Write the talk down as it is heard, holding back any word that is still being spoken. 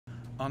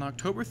On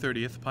October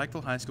 30th,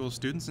 Pikeville High School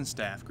students and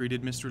staff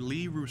greeted Mr.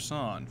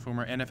 Rouson,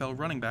 former NFL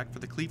running back for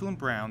the Cleveland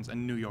Browns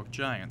and New York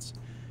Giants.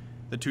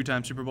 The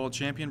two-time Super Bowl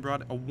champion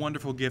brought a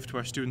wonderful gift to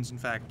our students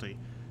and faculty.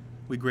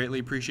 We greatly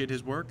appreciate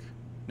his work.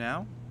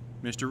 Now,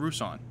 Mr.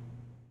 Rouson.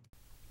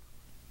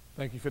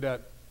 Thank you for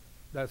that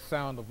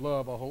sound of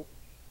love, I hope.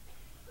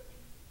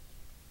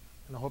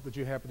 And I hope that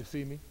you're happy to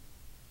see me.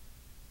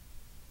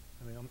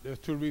 There's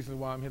two reasons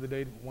why I'm here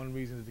today. One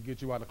reason is to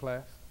get you out of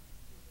class.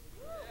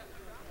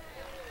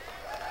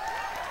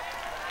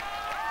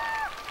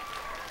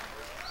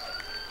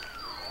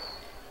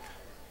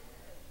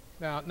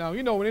 Now,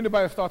 you know, when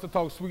anybody starts to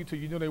talk sweet to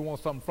you, you know they want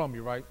something from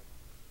you, right?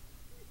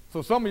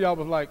 So some of y'all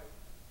was like,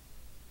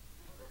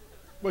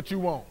 what you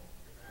want?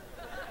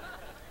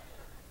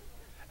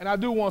 And I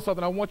do want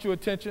something. I want your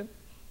attention.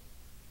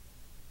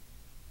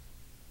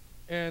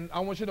 And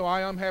I want you to know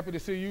I am happy to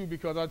see you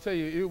because I'll tell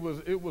you,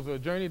 it was a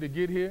journey to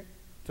get here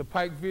to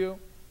Pikeville.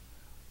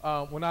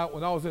 When I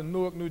was in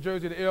Newark, New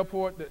Jersey, the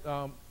airport,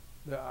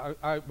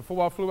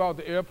 before I flew out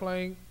the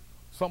airplane,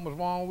 something was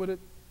wrong with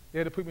it. They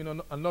had to put me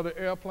in another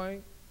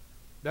airplane.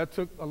 That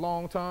took a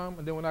long time.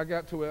 And then when I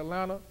got to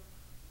Atlanta,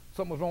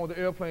 something was wrong with the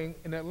airplane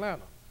in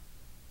Atlanta.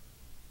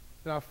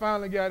 Then I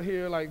finally got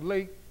here like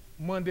late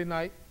Monday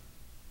night,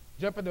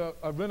 jumped into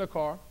a rental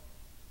car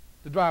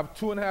to drive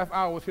 2.5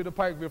 hours here to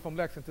Pikeville from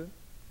Lexington.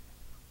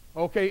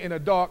 Okay, in the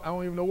dark, I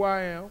don't even know where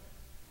I am.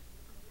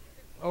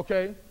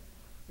 Okay,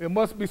 it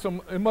must be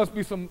some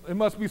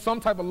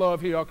type of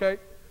love here. Okay.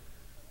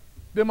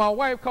 Then my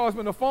wife calls me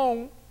on the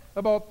phone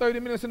about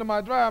 30 minutes into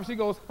my drive. She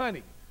goes,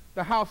 "Honey,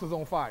 the house is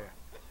on fire."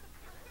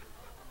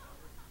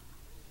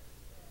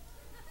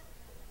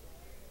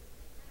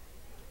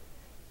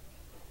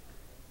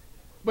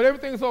 But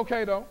everything's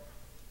okay though.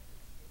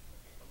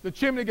 The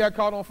chimney got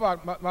caught on fire.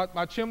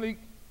 My chimney,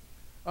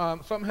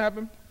 something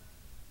happened.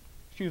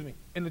 Excuse me.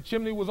 And the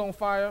chimney was on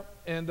fire,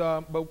 and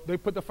but they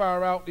put the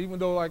fire out, even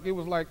though it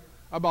was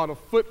about a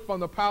foot from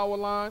the power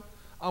line.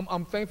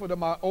 I'm thankful that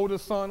my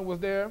oldest son was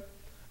there,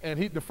 and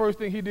the first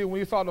thing he did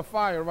when he saw the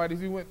fire, right, is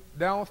he went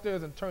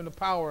downstairs and turned the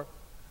power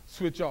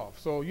switch off.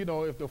 So you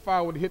know, if the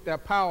fire would have hit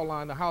that power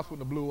line, the house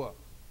wouldn't have blew up.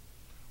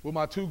 With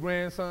my 2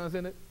 grandsons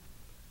in it,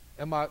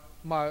 and my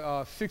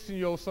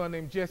 16-year-old son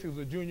named Jesse was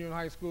a junior in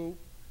high school,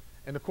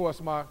 and of course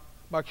my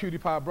cutie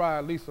pie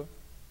bride Lisa,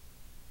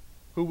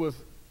 who was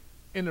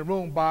in the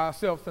room by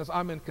herself since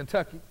I'm in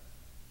Kentucky.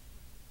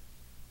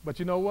 But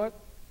you know what?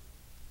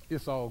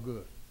 It's all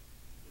good.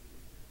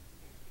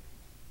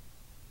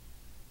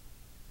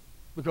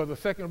 Because the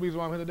second reason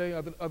why I'm here today,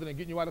 other than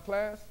getting you out of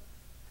class,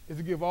 is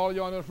to give all of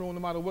y'all in this room,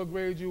 no matter what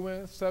grade you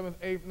in, 7th,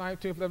 8th, 9th,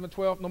 10th, 11th,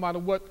 12th, no matter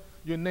what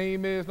your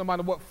name is, no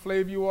matter what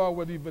flavor you are,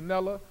 whether you're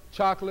vanilla,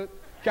 chocolate,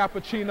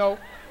 cappuccino,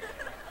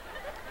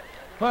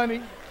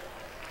 honey,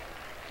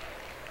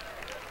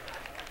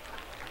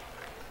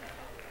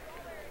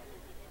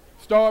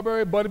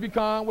 strawberry, butter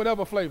pecan,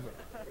 whatever flavor.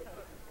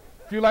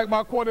 If you like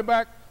my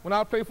quarterback, when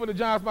I played for the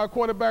Giants, my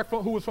quarterback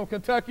who was from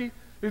Kentucky,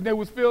 his name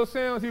was Phil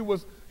Sims. He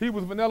was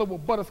vanilla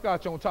with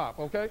butterscotch on top,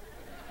 okay?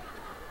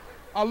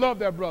 I love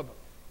that brother.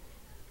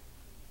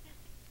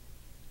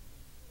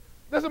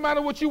 Doesn't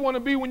matter what you want to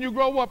be when you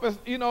grow up.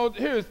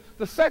 Here's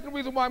the second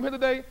reason why I'm here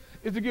today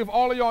is to give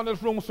all of y'all in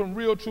this room some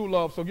real true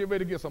love. So get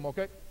ready to get some,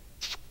 okay?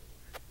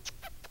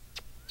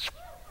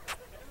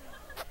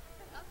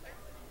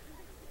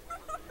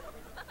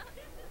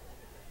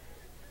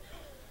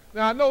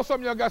 Now, I know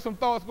some of y'all got some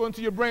thoughts going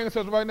to your brain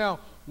cells right now.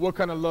 What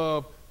kind of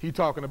love he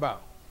talking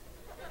about?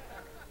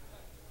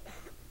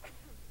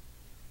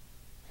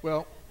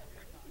 Well,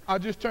 I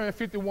just turned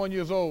 51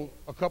 years old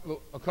a couple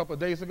of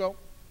days ago.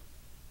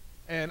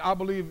 And I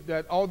believe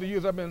that all the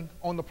years I've been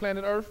on the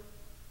planet Earth,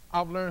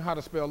 I've learned how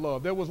to spell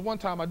love. There was one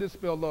time I did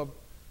spell love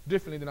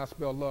differently than I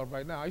spell love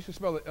right now. I used to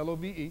spell it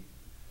L-O-V-E.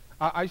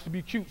 I used to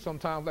be cute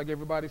sometimes, like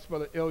everybody,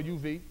 spell it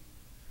L-U-V.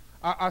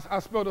 I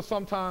spelled it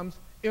sometimes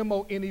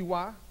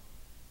M-O-N-E-Y.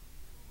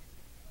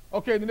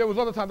 Okay, then there was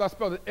other times I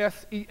spelled it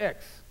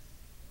S-E-X.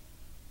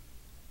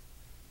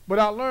 But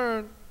I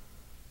learned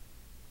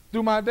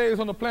through my days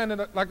on the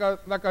planet, like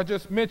I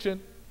just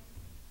mentioned,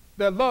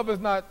 that love is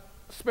not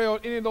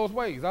spelled any of those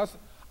ways.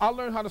 I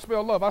learned how to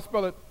spell love. I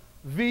spell it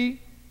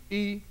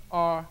V-E-R-B.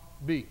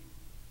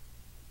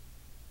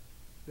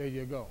 There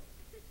you go.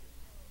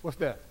 What's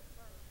that?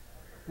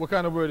 What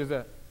kind of word is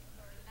that?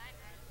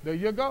 There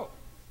you go.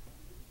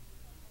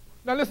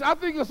 Now listen, I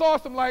think it's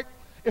awesome,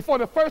 if for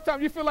the first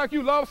time you feel like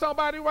you love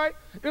somebody, right?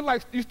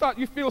 It's like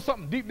you feel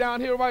something deep down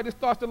here, right? It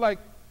starts to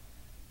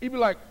you be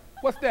like,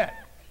 what's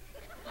that?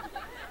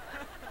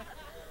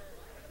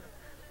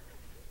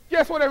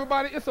 Guess what,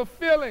 everybody? It's a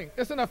feeling.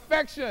 It's an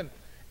affection.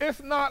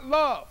 It's not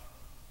love.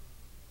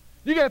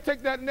 You got to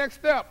take that next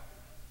step.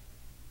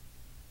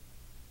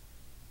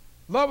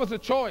 Love is a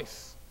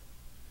choice.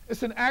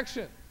 It's an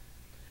action.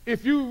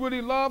 If you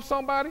really love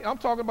somebody, I'm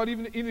talking about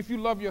even if you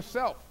love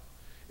yourself,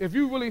 if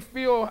you really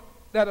feel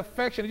that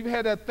affection, if you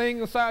had that thing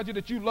inside you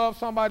that you love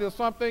somebody or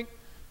something,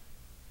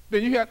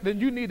 then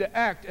you need to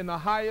act in the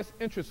highest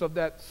interest of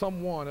that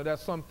someone or that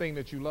something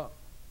that you love.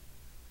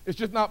 It's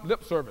just not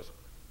lip service.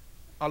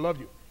 I love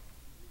you.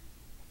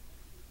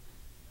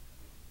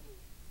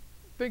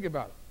 Think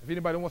about it. If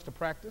anybody wants to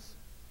practice,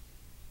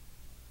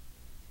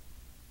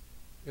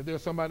 if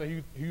there's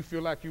somebody who you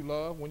feel like you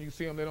love, when you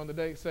see them later on the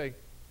day, say,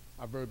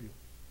 I verb you.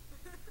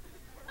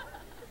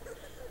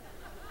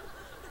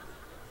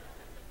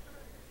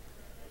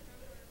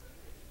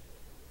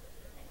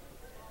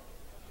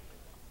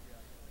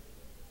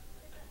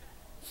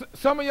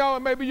 Some of y'all,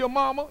 it may be your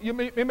mama,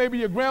 it may be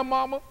your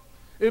grandmama,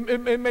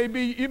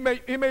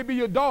 it may be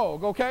your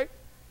dog, okay?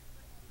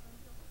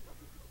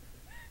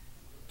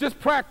 Just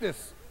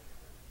practice.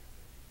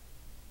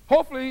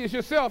 Hopefully it's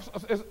yourself,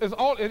 it's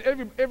all,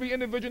 every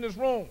individual in this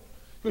room,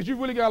 because you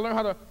really got to learn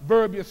how to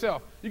verb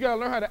yourself. You got to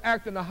learn how to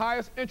act in the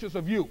highest interest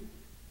of you.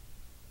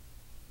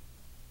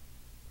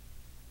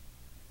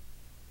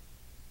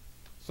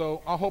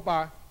 So I hope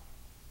I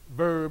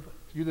verb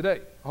you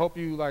today. I hope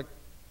you like,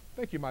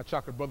 thank you, my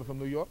chocolate brother from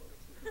New York.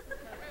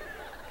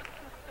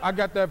 I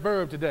got that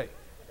verb today.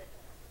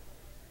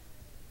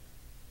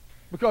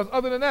 Because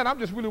other than that, I'm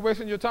just really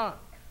wasting your time.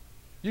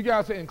 You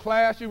guys are in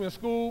class, you're in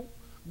school,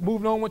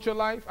 moving on with your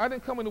life. I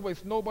didn't come in to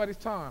waste nobody's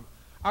time.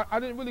 I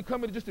didn't really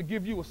come in just to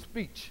give you a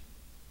speech.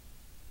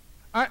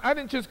 I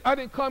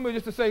didn't come here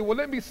just to say, well,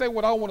 let me say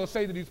what I want to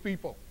say to these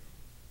people.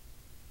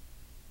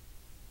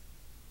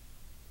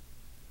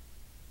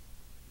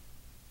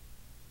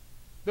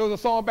 There was a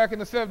song back in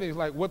the 70s,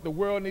 like, what the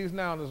world needs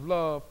now is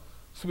love,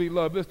 sweet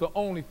love. It's the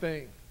only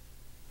thing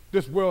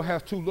this world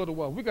has too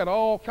little of. We got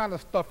all kind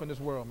of stuff in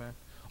this world, man.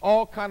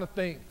 All kind of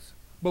things.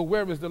 But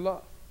where is the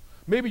love?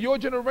 Maybe your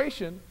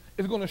generation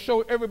is going to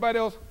show everybody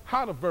else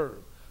how to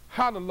verb,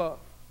 how to love.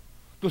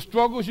 The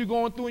struggles you're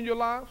going through in your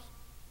lives,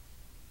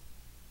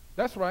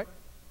 that's right.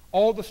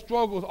 All the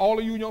struggles, all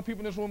of you young people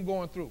in this room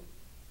going through.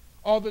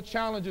 All the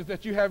challenges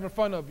that you have in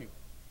front of you.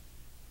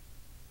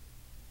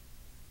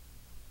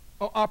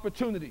 Are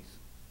opportunities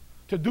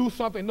to do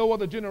something no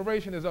other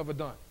generation has ever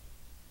done.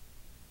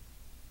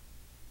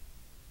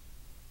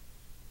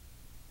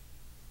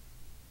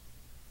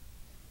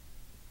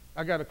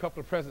 I got a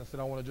couple of presents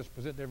that I want to just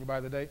present to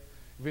everybody today.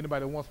 If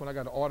anybody wants one, I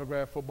got an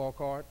autographed football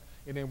card.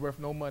 It ain't worth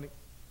no money.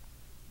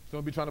 So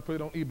don't be trying to put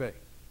it on eBay.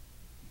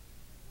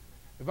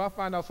 If I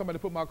find out somebody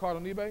put my card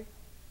on eBay,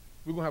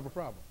 we're going to have a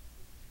problem.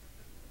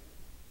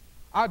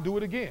 I'll do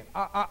it again.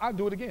 I'll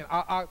do it again.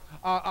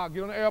 I'll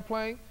get on an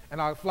airplane,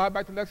 and I'll fly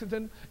back to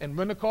Lexington and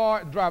rent a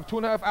car and drive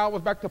 2.5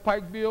 hours back to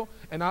Pikeville,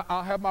 and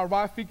I'll have my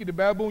Rafiki, the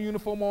baboon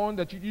uniform on.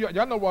 That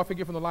y'all know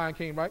Rafiki from the Lion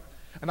King, right?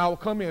 And I will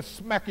come in and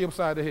smack you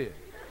upside the head.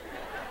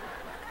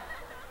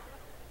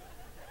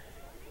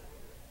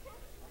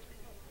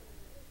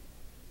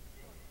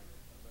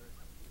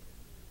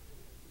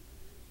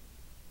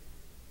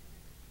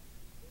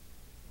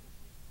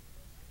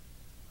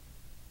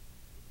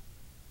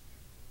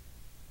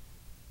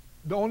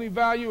 The only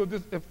value of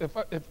this,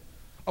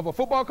 of a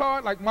football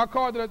card, like my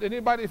card, that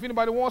if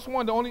anybody wants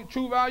one, the only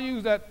true value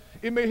is that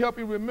it may help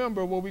you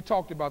remember what we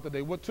talked about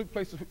today, what took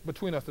place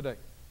between us today.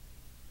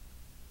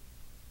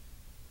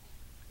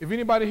 If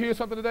anybody hears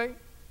something today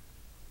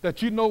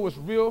that you know is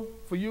real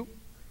for you,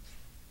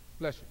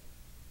 bless you.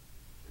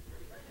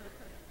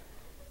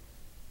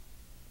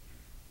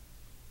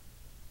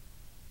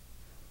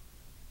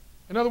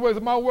 In other words,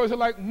 if my words are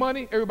like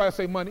money, everybody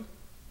say money.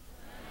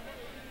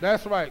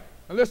 That's right.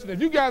 Now listen,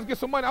 if you guys get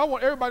some money, I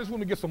want everybody in this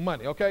room to get some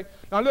money, okay?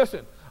 Now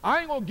listen, I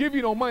ain't gonna give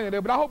you no money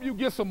there, but I hope you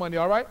get some money,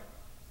 all right?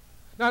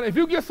 Now if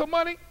you get some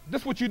money,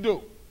 this is what you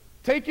do.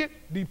 Take it,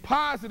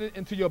 deposit it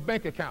into your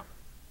bank account.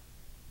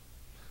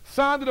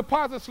 Sign the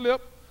deposit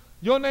slip,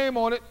 your name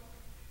on it,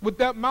 with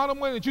that amount of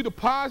money that you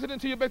deposit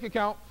into your bank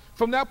account.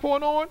 From that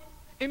point on,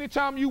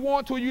 anytime you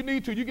want to or you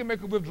need to, you can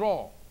make a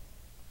withdrawal.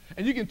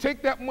 And you can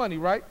take that money,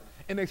 right,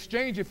 and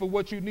exchange it for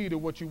what you need or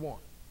what you want.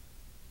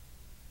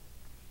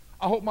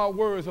 I hope my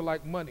words are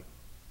like money,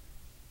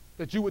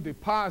 that you would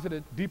deposit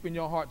it deep in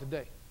your heart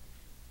today.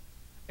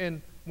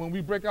 And when we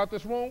break out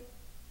this room,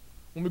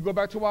 when we go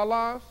back to our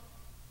lives,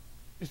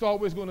 it's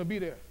always going to be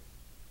there.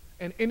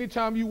 And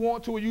anytime you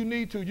want to or you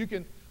need to, you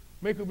can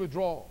make a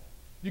withdrawal.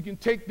 You can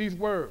take these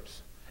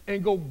words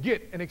and go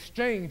get and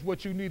exchange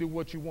what you need and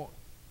what you want.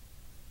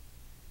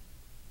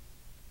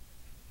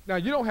 Now,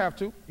 you don't have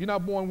to. You're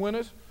not born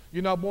winners.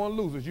 You're not born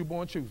losers. You're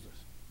born choosers.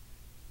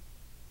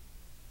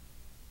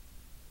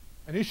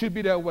 And it should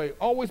be that way.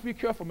 Always be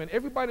careful, man.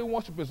 Everybody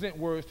wants to present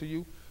words to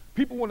you.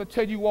 People want to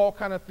tell you all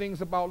kind of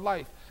things about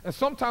life. And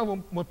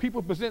sometimes when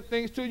people present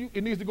things to you,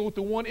 it needs to go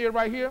through one ear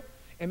right here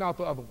and out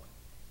the other one.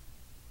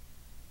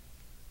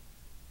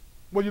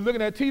 When you're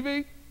looking at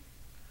TV,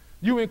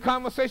 you're in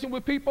conversation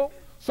with people,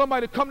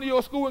 somebody come to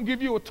your school and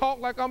give you a talk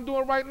like I'm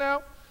doing right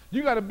now,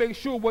 you got to make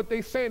sure what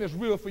they're saying is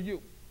real for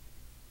you.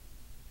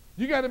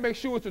 You got to make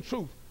sure it's the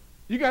truth.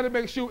 You got to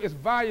make sure it's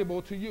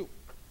valuable to you.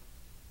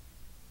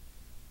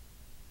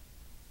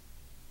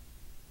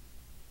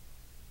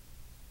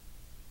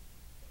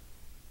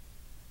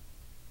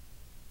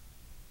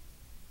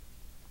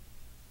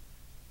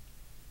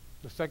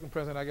 The second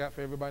present I got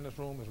for everybody in this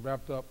room is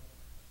wrapped up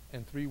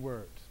in 3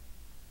 words.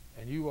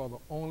 And you are the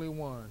only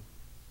one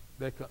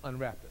that can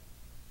unwrap it.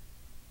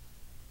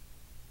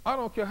 I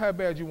don't care how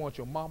bad you want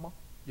your mama,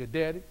 your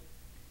daddy,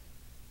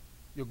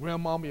 your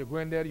grandmama, your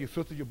granddaddy, your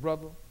sister, your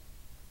brother,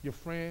 your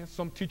friend,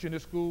 some teacher in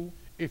this school,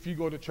 if you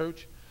go to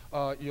church,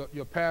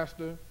 your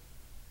pastor,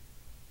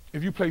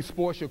 if you play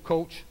sports, your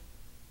coach.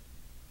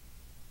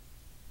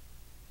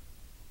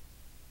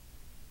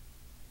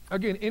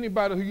 Again,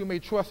 anybody who you may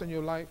trust in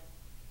your life.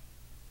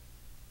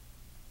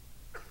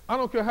 I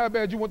don't care how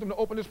bad you want them to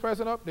open this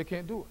present up, they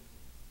can't do it.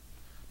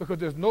 Because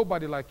there's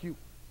nobody like you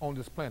on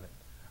this planet.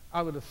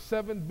 Out of the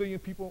 7 billion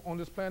people on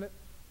this planet,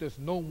 there's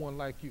no one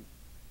like you.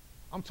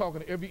 I'm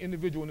talking to every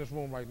individual in this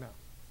room right now.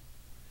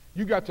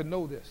 You got to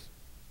know this.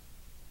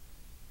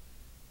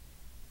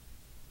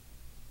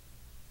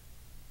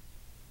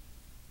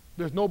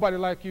 There's nobody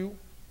like you.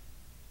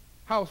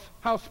 How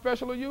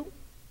special are you?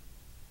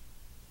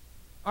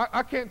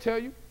 I can't tell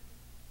you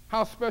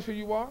how special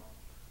you are,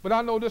 but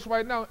I know this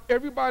right now.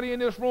 Everybody in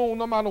this room,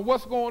 no matter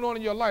what's going on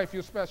in your life,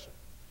 you're special.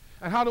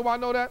 And how do I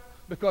know that?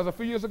 Because a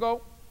few years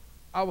ago,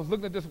 I was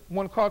looking at this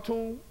one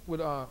cartoon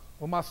with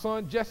my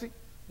son, Jesse,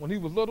 when he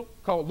was little,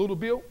 called Little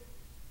Bill.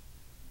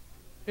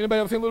 Anybody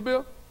ever seen Little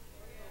Bill?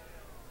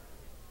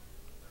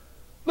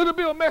 Little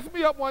Bill messed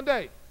me up one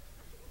day.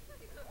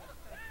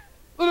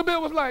 Little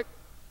Bill was like,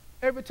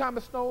 every time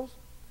it snows,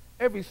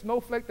 every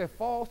snowflake that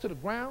falls to the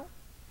ground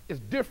is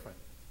different.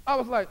 I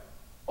was like,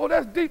 oh,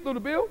 that's deep,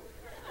 Little Bill.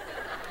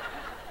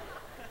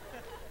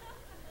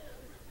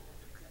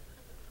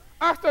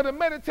 I started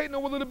meditating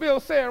on what Little Bill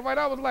said, right?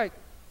 I was like,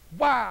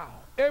 wow,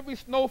 every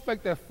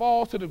snowflake that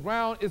falls to the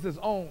ground is its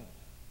own.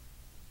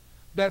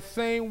 That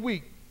same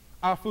week,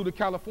 I flew to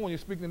California,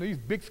 speaking to these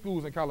big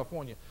schools in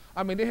California.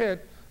 I mean, they had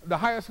the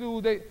higher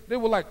schools, they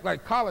were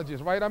like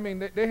colleges, right? I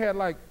mean, they had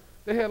like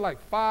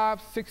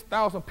 5,000,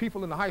 6,000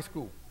 people in the high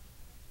school.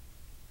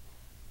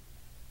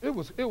 It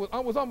was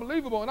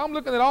unbelievable. And I'm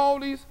looking at all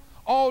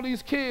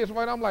these kids,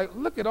 right? I'm like,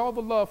 look at all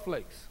the love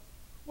flakes.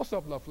 What's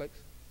up, love flakes?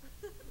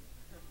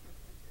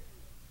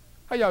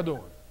 How y'all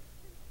doing?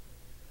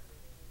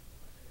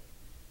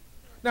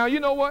 Now, you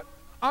know what?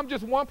 I'm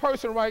just one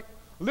person, right?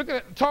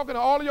 Talking to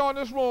all of y'all in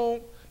this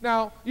room.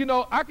 Now, you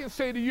know, I can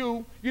say to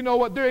you, you know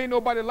what? There ain't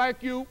nobody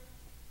like you.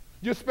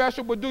 You're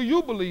special, but do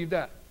you believe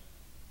that?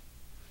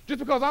 Just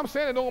because I'm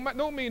saying it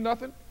don't mean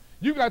nothing.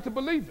 You got to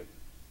believe it.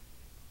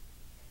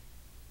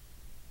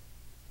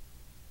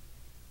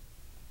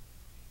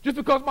 Just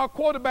because my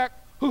quarterback,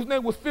 whose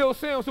name was Phil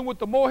Sims, who went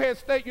to Morehead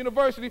State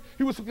University,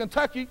 he was from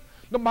Kentucky,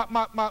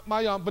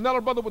 my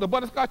vanilla brother with the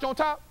butterscotch on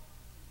top.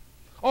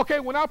 Okay,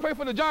 when I played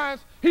for the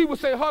Giants, he would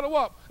say, huddle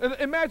up. And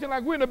imagine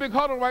like we're in a big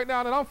huddle right now,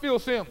 and I'm Phil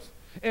Sims.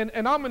 And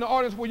I'm in the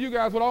audience with you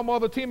guys, with all my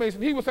other teammates,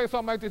 and he would say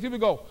something like this. He would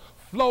go,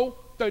 flow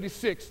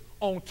 36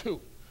 on 2.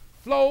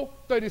 Flow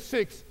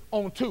 36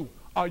 on 2.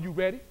 Are you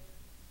ready?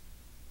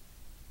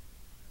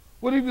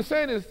 What he was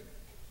saying is,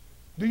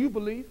 do you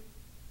believe?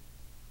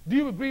 Do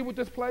you agree with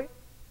this play?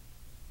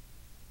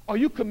 Are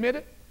you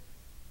committed?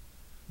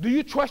 Do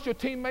you trust your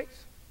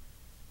teammates?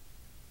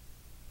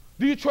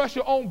 Do you trust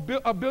your own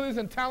abilities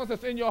and talents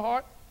that's in your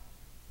heart?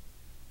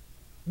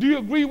 Do you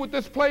agree with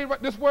this play,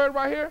 this word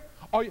right here?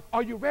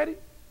 Are you ready?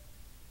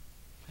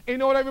 And you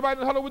know what everybody in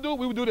the huddle would do?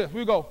 We would do this.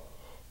 We would go,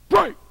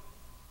 break.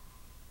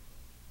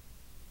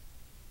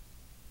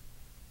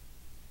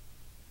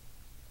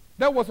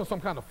 That wasn't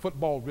some kind of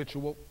football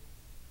ritual.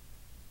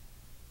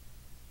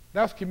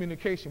 That's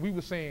communication. We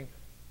were saying,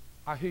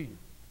 I hear you.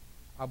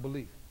 I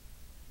believe.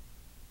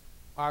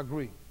 I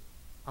agree.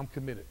 I'm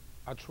committed.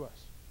 I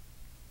trust.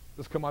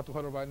 Let's come out the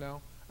huddle right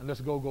now, and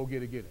let's go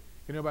get it. Can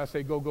everybody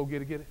say go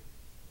get it?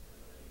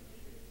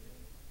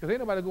 Because ain't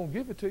nobody going to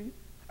give it to you.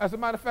 As a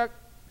matter of fact,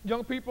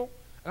 young people,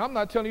 and I'm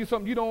not telling you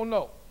something you don't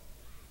know.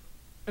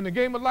 In the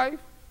game of life,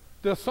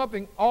 there's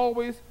something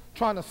always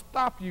trying to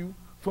stop you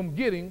from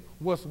getting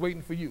what's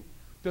waiting for you.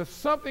 There's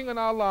something in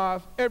our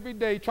lives every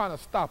day trying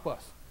to stop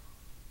us.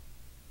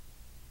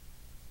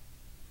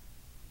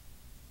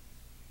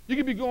 You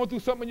could be going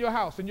through something in your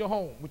house, in your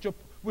home,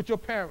 with your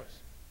parents,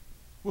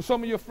 with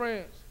some of your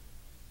friends,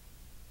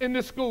 in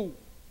this school.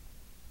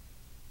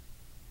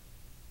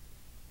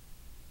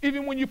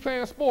 Even when you're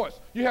playing sports,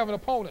 you're having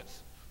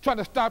opponents trying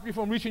to stop you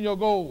from reaching your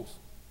goals.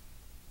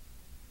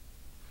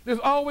 There's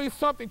always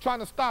something trying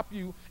to stop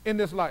you in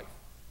this life.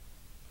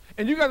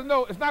 And you got to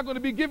know it's not going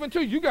to be given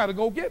to you. You got to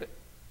go get it.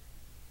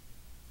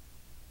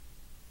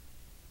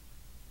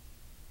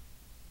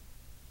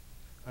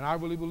 And I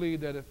really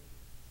believe that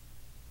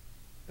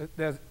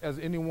as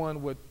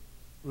anyone would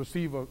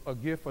receive a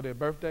gift for their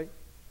birthday,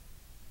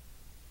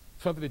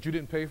 something that you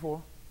didn't pay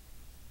for,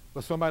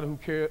 but somebody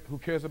who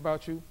cares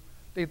about you,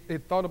 they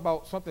thought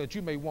about something that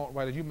you may want,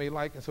 right, that you may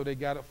like, and so they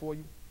got it for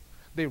you.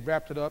 They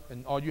wrapped it up,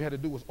 and all you had to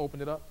do was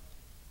open it up.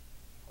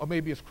 Or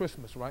maybe it's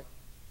Christmas, right?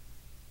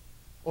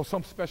 Or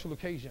some special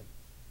occasion.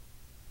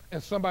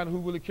 And somebody who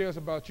really cares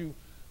about you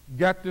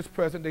got this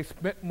present, they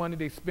spent money,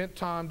 they spent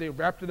time, they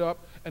wrapped it up,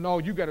 and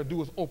all you got to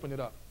do is open it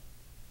up.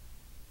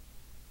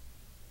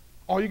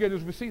 All you got to do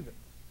is receive it.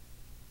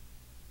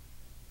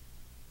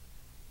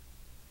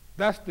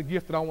 That's the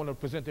gift that I want to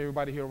present to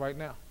everybody here right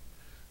now,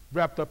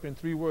 wrapped up in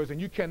 3 words. And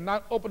you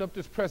cannot open up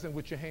this present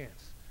with your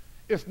hands.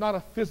 It's not a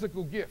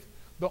physical gift.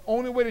 The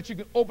only way that you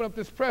can open up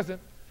this present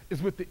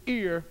is with the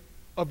ear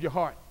of your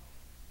heart.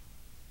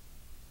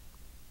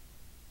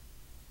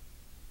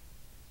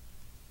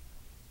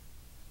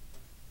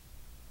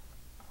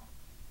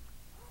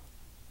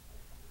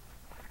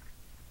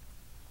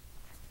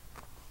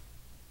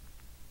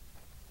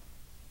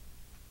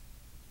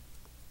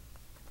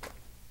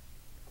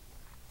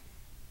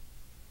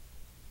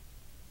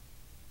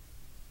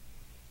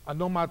 I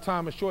know my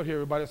time is short here,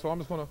 everybody, so I'm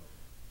just going to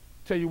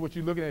tell you what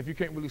you're looking at if you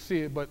can't really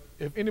see it. But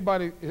if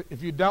anybody,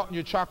 if you're doubting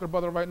your chocolate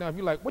brother right now, if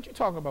you're like, what you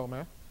talking about,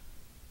 man?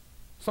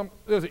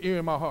 There's an ear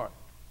in my heart.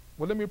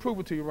 Well, let me prove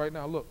it to you right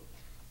now. Look.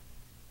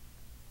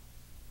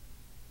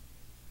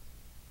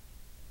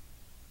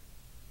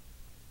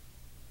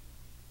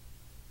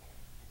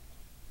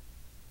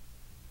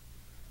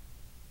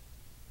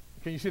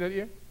 Can you see that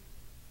ear?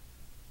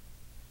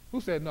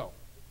 Who said no?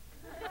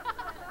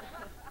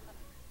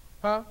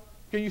 Huh?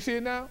 Can you see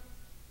it now?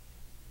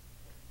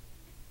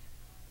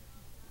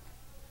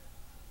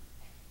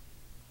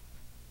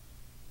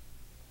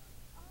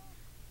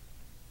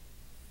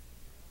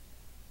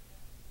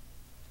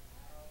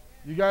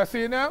 You guys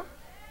see it now?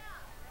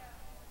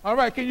 All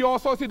right, can you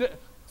also see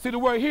the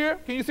word here?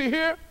 Can you see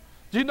here?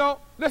 You know,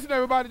 listen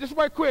everybody, just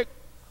right quick.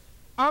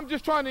 I'm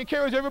just trying to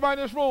encourage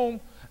everybody in this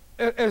room,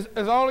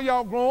 as all of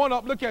y'all growing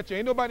up, look at you.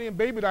 Ain't nobody in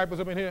baby diapers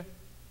up in here.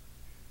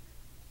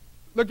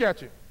 Look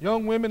at you.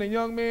 Young women and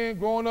young men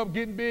growing up,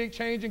 getting big,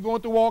 changing, going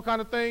through all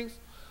kind of things.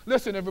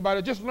 Listen,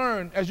 everybody, just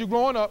learn as you're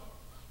growing up,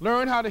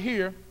 learn how to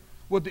hear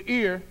with the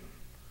ear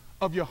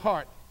of your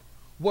heart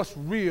what's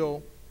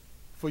real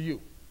for you.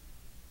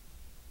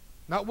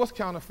 Not what's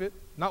counterfeit,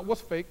 not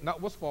what's fake,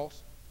 not what's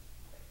false.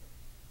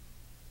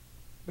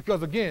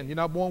 Because again, you're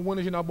not born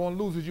winners, you're not born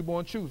losers, you're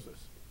born choosers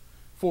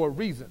for a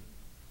reason.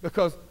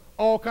 Because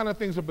all kind of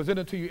things are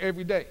presented to you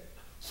every day.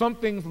 Some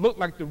things look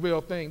like the real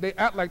thing. They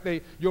act like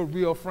they're your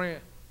real friend.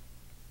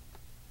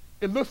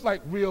 It looks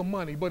like real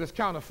money, but it's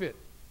counterfeit.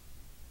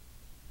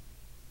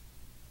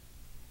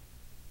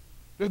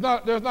 There's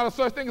not a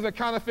such thing as a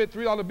counterfeit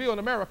 $3 bill in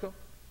America.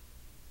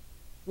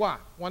 Why?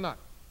 Why not?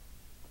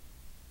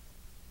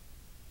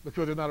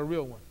 Because it's not a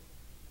real one.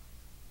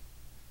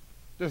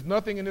 There's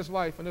nothing in this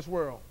life, in this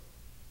world,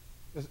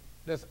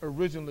 that's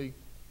originally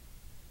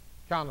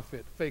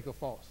counterfeit, fake or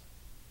false.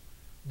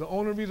 The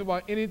only reason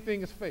why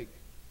anything is fake,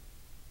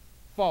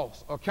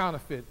 false, or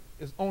counterfeit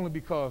is only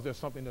because there's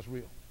something that's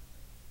real.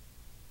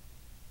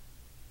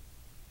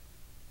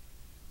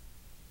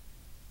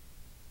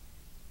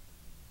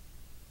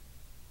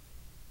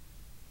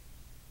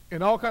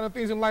 And all kinds of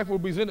things in life will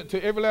be presented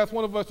to every last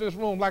one of us in this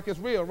room like it's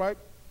real, right?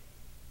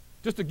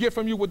 Just to get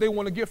from you what they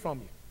want to get from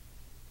you.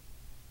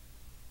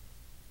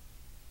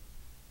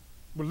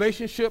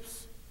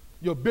 Relationships,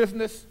 your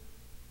business,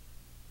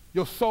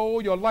 your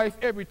soul, your life,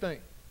 everything.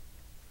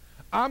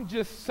 I'm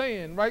just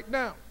saying right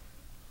now,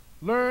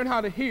 learn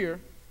how to hear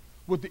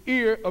with the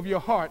ear of your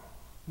heart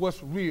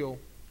what's real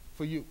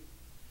for you.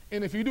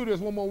 And if you do,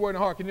 there's one more word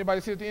in heart. Can anybody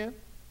see at the end?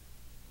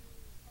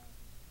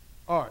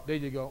 Art, there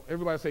you go.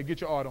 Everybody say, get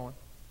your art on.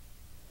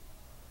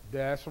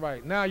 That's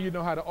right. Now you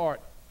know how to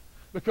art.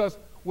 Because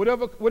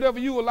whatever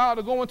you allow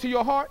to go into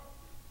your heart,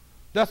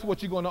 that's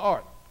what you're going to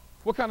art.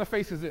 What kind of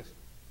face is this?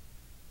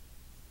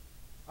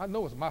 I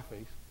know it's my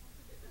face.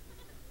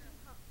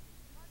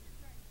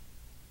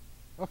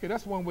 Okay,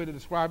 that's one way to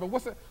describe it.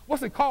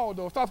 What's it called,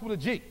 though? It starts with a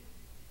G.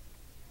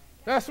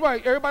 That's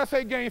right. Everybody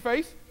say game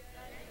face.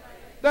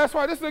 That's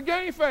right. This is a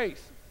game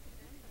face.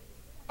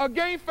 A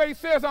game face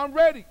says, I'm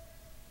ready.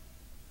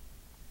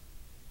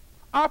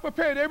 I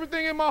prepared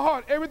everything in my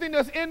heart, everything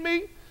that's in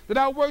me that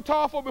I worked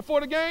hard for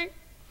before the game,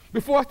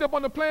 before I step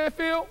on the playing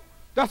field,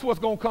 that's what's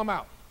going to come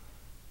out.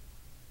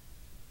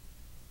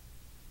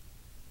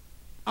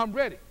 I'm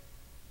ready.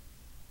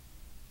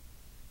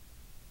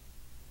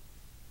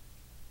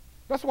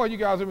 That's why you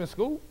guys are in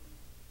school.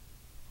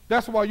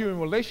 That's why you're in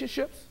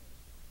relationships.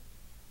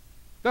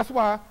 That's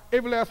why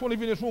every last one of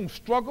you in this room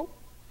struggle.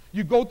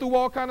 You go through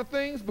all kinds of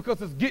things because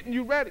it's getting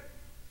you ready.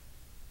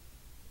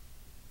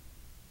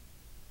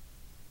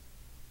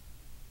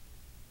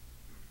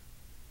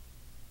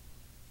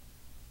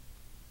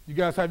 You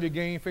guys have your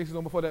game faces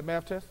on before that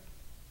math test?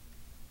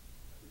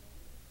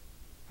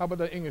 How about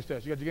that English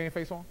test? You got your game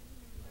face on?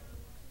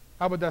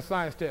 How about that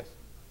science test?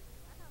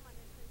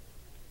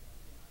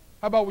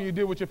 How about when you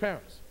deal with your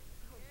parents?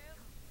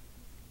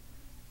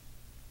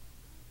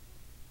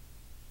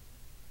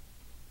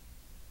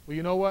 Well,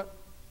 you know what?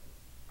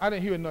 I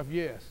didn't hear enough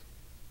yes.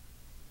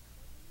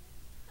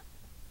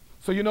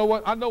 So you know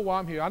what? I know why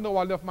I'm here. I know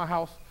I left my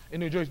house in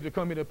New Jersey to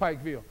come here to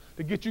Pikeville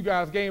to get you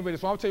guys game ready.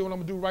 So I'll tell you what I'm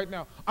going to do right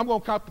now. I'm going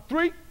to count to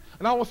 3,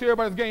 and I want to see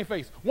everybody's game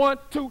face. 1,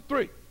 2,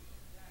 3.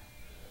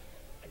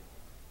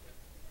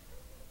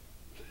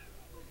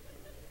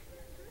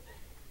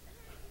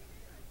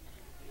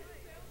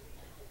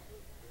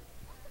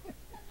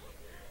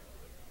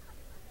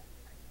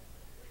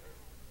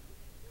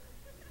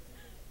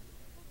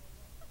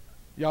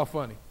 Y'all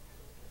funny.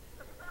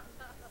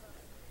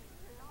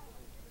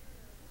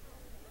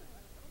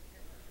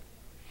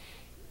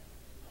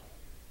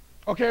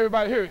 Okay,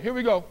 everybody, here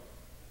we go.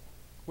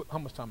 How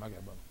much time I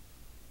got, brother?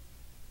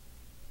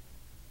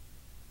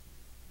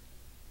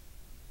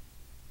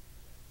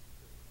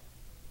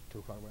 2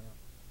 o'clock right now?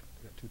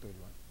 I got 2:30,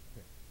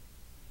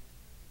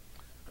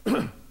 right?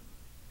 Okay.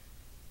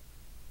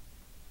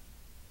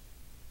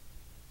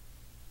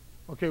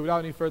 Okay, without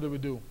any further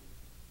ado,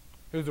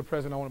 here's the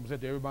present I want to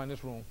present to everybody in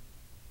this room.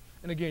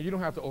 And again, you don't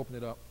have to open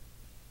it up.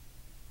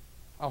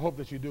 I hope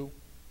that you do.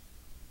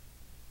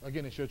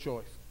 Again, it's your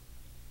choice.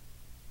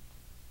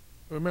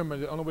 Remember,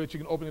 the only way that you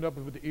can open it up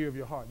is with the ear of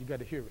your heart. You got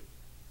to hear it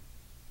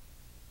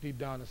deep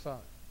down inside.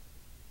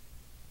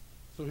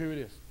 So here it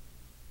is.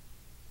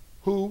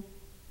 Who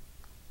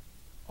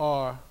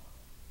are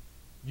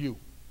you?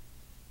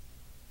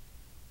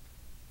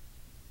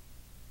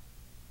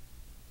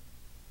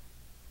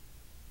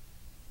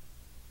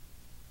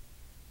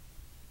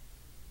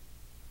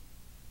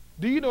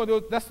 Do you know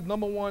that's the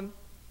 #1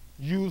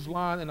 used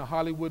line in a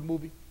Hollywood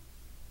movie?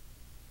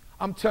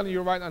 I'm telling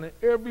you right now, in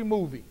every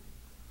movie,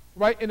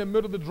 right in the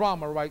middle of the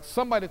drama, right,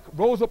 somebody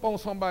rolls up on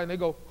somebody and they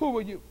go, who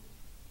are you?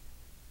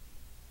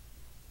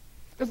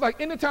 It's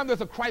like anytime there's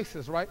a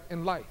crisis, right,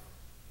 in life,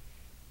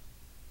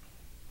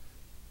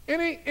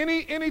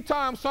 any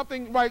time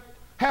something, right,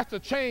 has to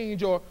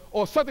change or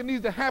something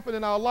needs to happen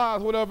in our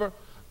lives, whatever,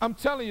 I'm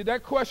telling you,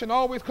 that question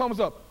always comes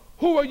up.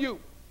 Who are you?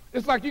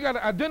 It's like you got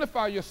to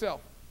identify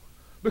yourself.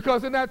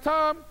 Because in that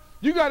time,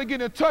 you got to get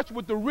in touch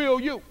with the real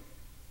you.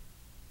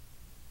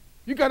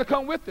 You got to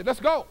come with it. Let's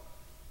go.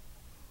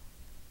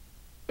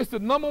 It's the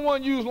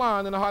 #1 used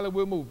line in a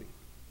Hollywood movie.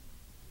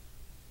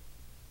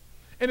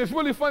 And it's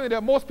really funny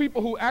that most people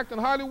who act in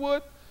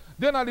Hollywood,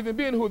 they're not even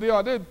being who they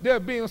are. They're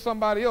being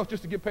somebody else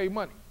just to get paid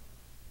money.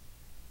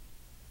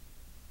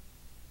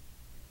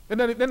 And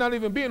they're not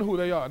even being who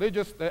they are.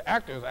 They're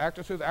actors,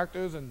 actresses,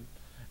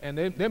 and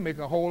they're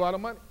making a whole lot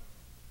of money.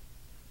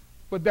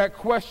 But that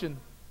question,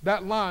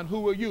 that line,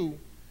 who are you,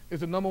 is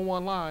the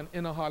 #1 line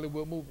in a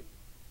Hollywood movie.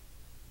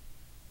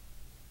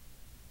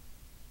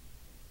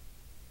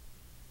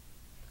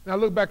 Now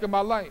look back at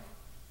my life.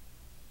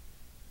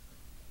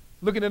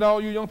 Looking at all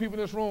you young people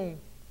in this room,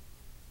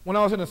 when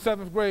I was in the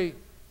 7th grade,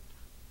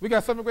 we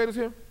got 7th graders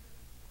here?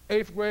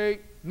 8th grade,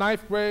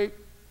 9th grade,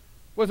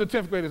 where's the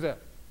 10th graders at?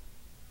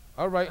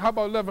 All right, how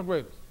about 11th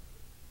graders?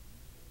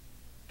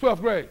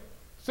 12th grade,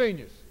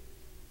 seniors.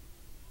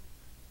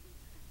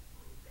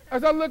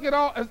 As I look at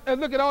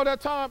all that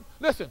time,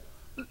 listen,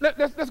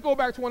 let's go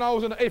back to when I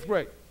was in the 8th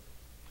grade.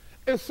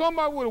 If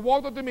somebody would have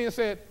walked up to me and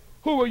said,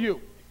 who are you?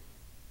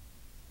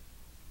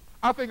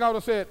 I think I would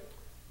have said,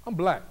 I'm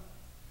black.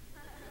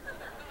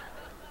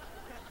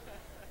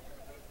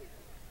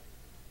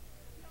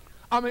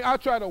 I mean, I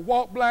tried to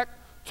walk black,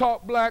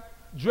 talk black,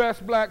 dress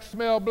black,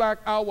 smell black.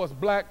 I was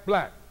black.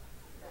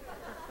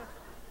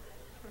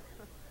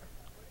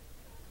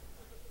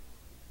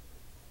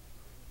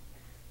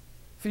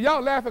 See,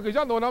 y'all laughing because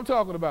y'all know what I'm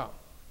talking about.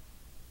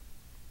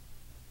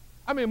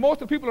 I mean,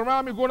 most of the people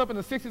around me growing up in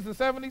the 60s and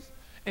 70s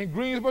in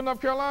Greensboro,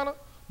 North Carolina,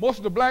 most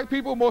of the black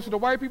people, most of the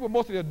white people,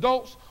 most of the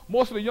adults,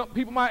 most of the young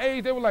people my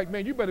age, they were like,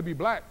 man, you better be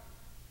black.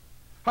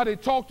 How they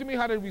talked to me,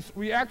 how they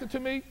reacted to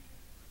me,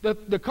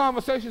 the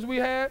conversations we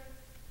had.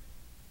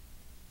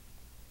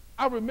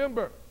 I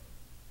remember.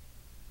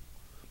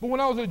 But when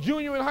I was a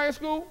junior in high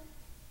school,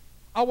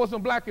 I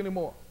wasn't black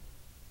anymore.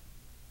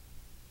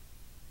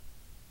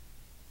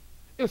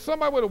 If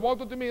somebody would have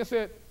walked up to me and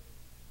said,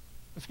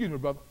 excuse me,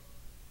 brother,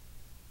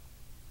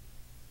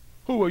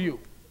 who are you?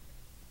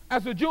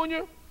 As a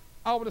junior,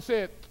 I would have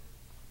said,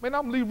 man,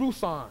 I'm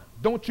Rouson.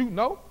 Don't you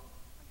know?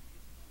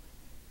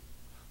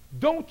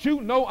 Don't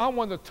you know I'm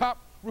one of the top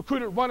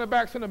recruited running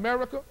backs in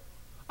America?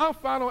 I'm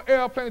flying on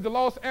airplanes to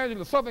Los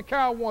Angeles. Southern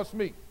Cal wants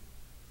me.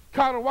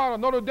 Colorado,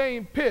 Notre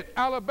Dame, Pitt,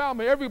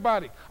 Alabama,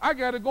 everybody. I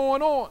got it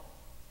going on.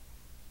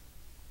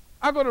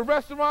 I go to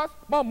restaurants,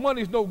 my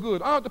money's no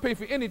good. I don't have to pay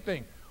for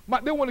anything.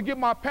 They want to give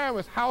my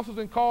parents houses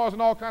and cars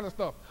and all kinds of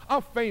stuff.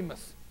 I'm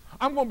famous.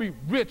 I'm going to be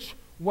rich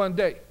one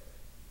day.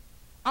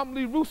 I'm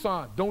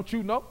Rouson, don't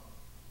you know?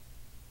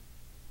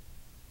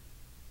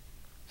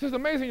 This is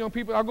amazing, young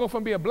people. I go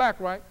from being black,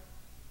 right,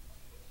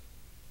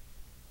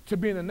 to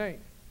being a name,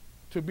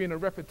 to being a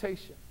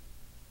reputation.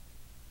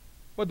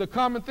 But the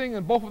common thing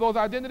in both of those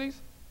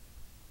identities,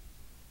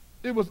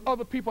 it was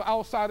other people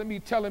outside of me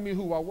telling me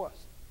who I was.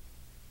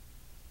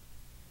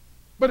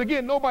 But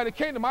again, nobody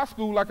came to my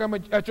school like I'm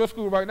at your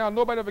school right now.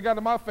 Nobody ever got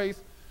in my face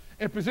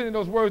and presented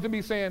those words to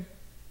me saying,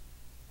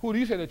 who do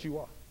you say that you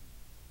are?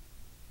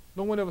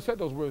 No one ever said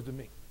those words to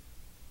me.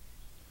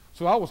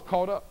 So I was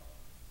caught up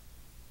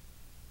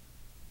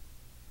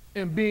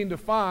in being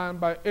defined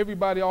by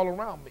everybody all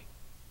around me.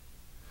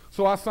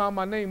 So I signed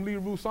my name,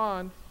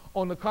 Rouson,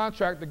 on the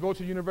contract to go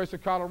to the University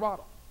of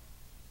Colorado.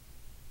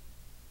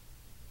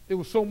 There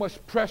was so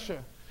much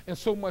pressure and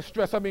so much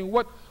stress. I mean,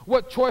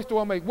 what choice do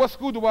I make? What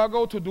school do I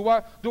go to? Do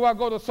I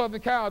go to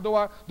Southern Cal?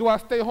 Do I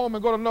stay home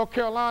and go to North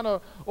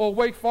Carolina or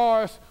Wake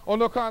Forest or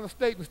North Carolina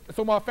State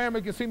so my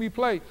family can see me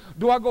play?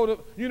 Do I go to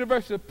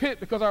University of Pitt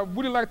because I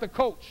really like the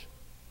coach?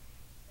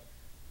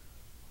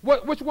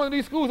 Which one of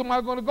these schools am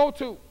I going to go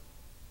to?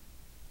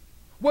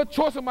 What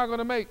choice am I going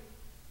to make?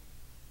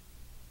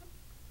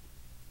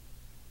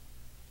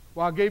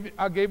 Well,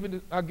 I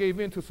gave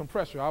in to some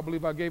pressure. I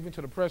believe I gave in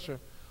to the pressure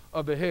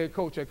of the head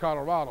coach at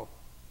Colorado.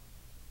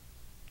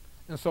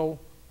 And so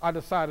I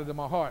decided in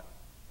my heart,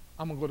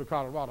 I'm going to go to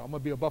Colorado. I'm going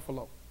to be a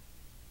Buffalo.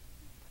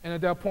 And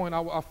at that point,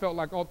 I felt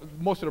like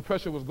most of the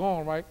pressure was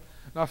gone, right?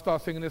 And I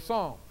started singing this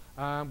song.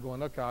 I'm going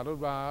to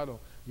Colorado.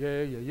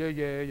 Yeah, yeah, yeah,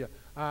 yeah, yeah.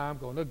 I'm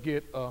going to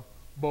get a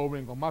bow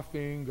ring on my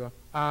finger.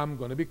 I'm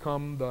going to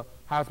become the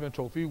Heisman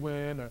Trophy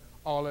winner,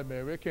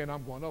 All-American.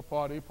 I'm going to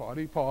party,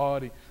 party,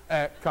 party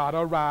at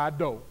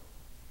Colorado.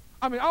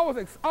 I mean, I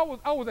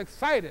was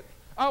excited.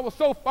 I was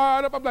so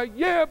fired up. I'm like,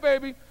 yeah,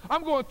 baby.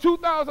 I'm going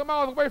 2,000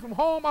 miles away from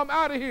home. I'm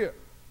out of here.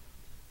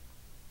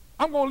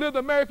 I'm going to live the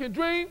American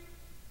dream.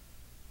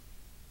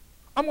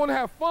 I'm going to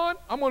have fun.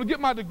 I'm going to get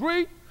my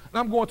degree, and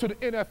I'm going to the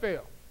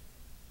NFL.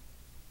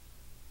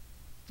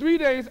 3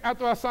 days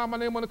after I signed my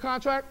name on the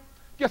contract,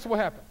 guess what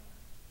happened?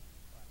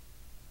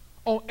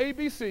 On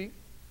ABC,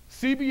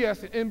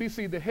 CBS, and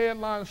NBC, the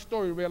headline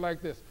story read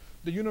like this: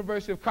 the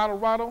University of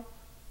Colorado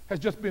has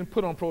just been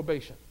put on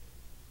probation.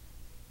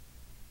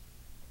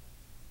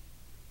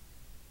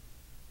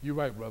 You're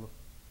right, brother.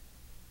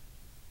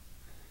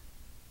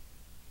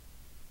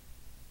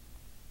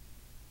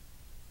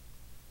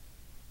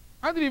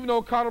 I didn't even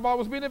know Colorado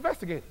was being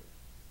investigated.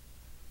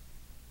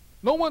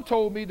 No one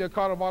told me that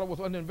Colorado was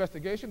under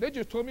investigation. They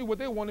just told me what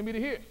they wanted me to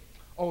hear.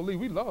 Oh, Lee,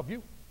 we love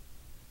you.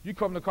 You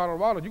come to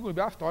Colorado, you're going to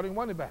be our starting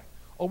running back.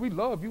 Oh, we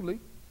love you, Lee.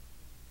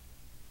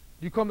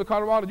 You come to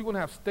Colorado, you're going to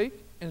have steak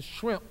and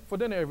shrimp for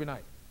dinner every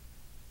night.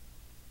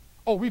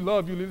 Oh, we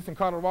love you, Lee. Listen,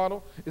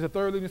 Colorado is the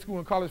third leading school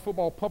in college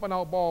football, pumping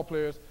out ball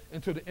players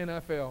into the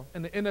NFL.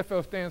 And the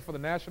NFL stands for the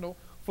National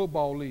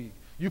Football League.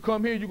 You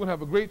come here, you're going to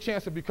have a great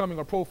chance of becoming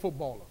a pro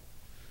footballer.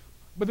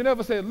 But they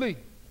never said, Lee,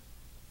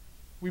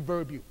 we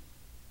verb you.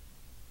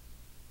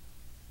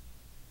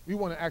 We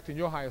want to act in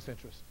your highest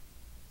interest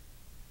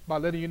by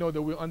letting you know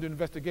that we're under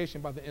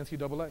investigation by the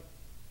NCAA.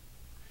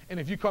 And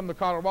if you come to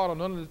Colorado,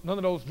 none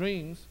of those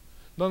dreams,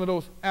 none of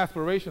those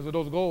aspirations or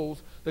those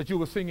goals that you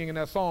were singing in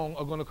that song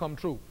are going to come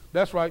true.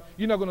 That's right.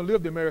 You're not going to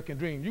live the American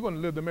dream. You're going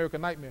to live the American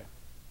nightmare.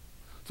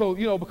 So,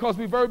 you know, because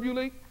we verb you,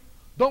 Lee,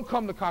 don't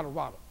come to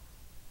Colorado.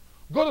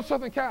 Go to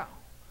Southern Cal.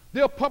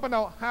 They're pumping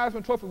out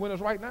Heisman Trophy winners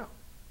right now.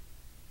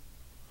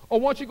 Or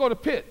why don't you go to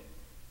Pitt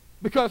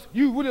because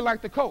you really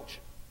like the coach?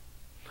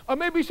 Or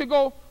maybe you should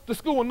go to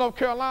school in North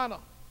Carolina.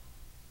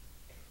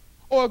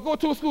 Or go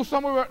to a school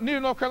somewhere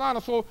near North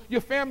Carolina so your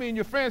family and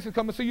your friends can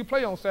come and see you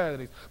play on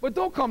Saturdays. But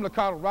don't come to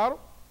Colorado.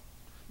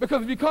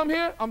 Because if you come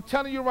here, I'm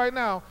telling you right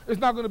now, it's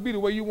not going to be the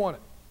way you want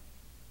it.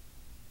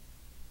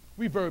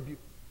 We verb you.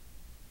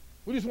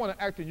 We just want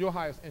to act in your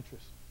highest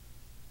interest.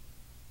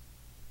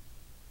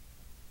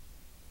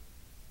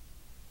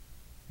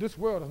 This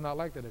world is not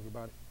like that,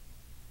 everybody.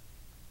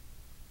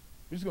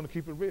 We're just going to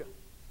keep it real.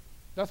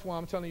 That's why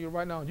I'm telling you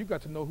right now, you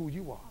got to know who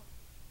you are.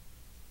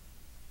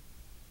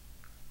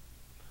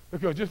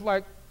 Because just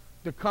like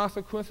the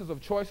consequences of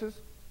choices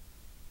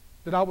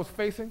that I was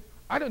facing,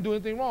 I didn't do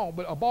anything wrong,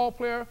 but a ball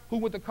player who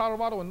went to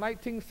Colorado in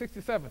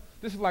 1967,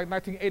 this is like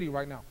 1980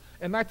 right now.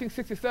 In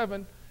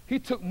 1967, he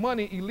took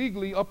money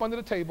illegally up under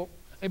the table,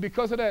 and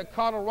because of that,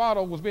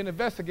 Colorado was being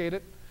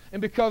investigated,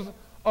 and because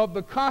of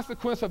the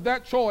consequence of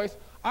that choice,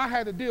 I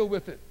had to deal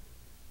with it.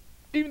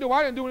 Even though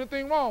I didn't do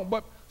anything wrong,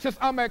 but since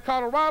I'm at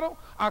Colorado,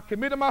 I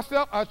committed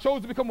myself, I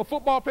chose to become a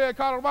football player at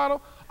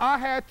Colorado, I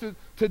had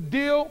to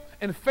deal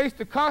and face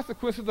the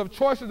consequences of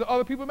choices that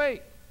other people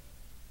made.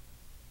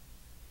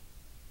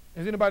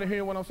 Is anybody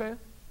hearing what I'm saying?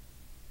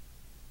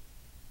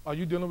 Are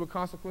you dealing with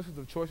consequences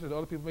of choices that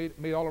other people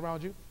made all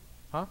around you?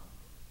 Huh?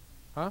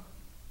 Huh?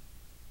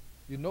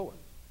 You know it.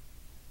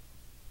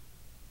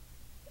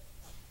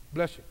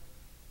 Bless you.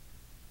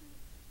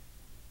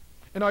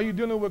 And are you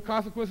dealing with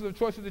consequences of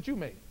choices that you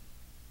made?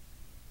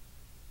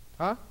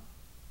 Huh?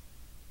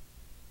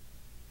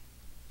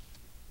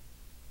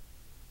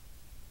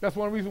 That's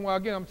one reason why,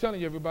 again, I'm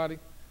telling you, everybody,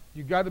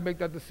 you got to make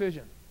that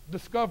decision.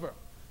 Discover,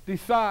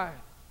 decide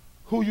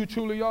who you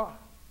truly are.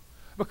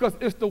 Because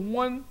it's the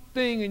one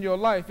thing in your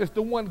life, it's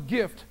the one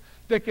gift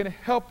that can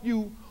help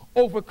you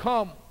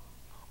overcome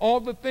all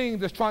the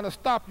things that's trying to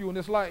stop you in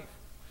this life.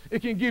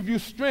 It can give you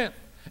strength.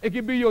 It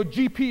can be your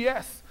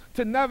GPS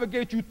to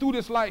navigate you through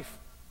this life.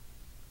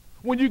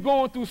 When you're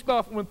going through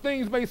stuff, when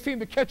things may seem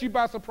to catch you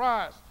by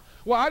surprise.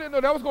 Well, I didn't know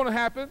that was going to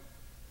happen.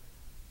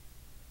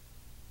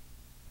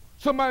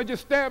 Somebody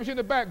just stabs you in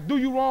the back, do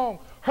you wrong,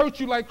 hurt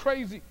you like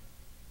crazy.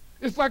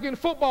 It's like in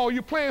football,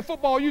 you're playing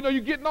football, you know,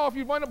 you're getting off,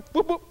 you run up,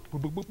 boop, boop,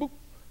 boop, boop, boop, boop.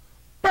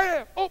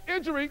 Bam, oh,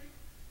 injury.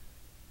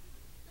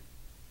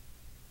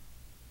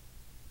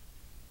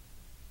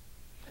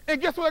 And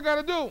guess what I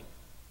got to do?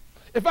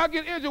 If I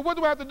get injured, what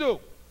do I have to do?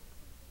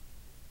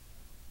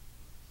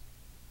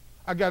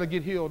 I got to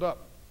get healed up.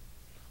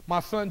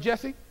 My son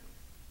Jesse,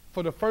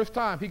 for the first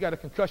time, he got a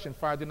concussion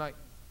Friday night.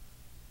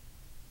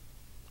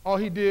 All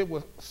he did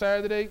was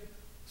Saturday,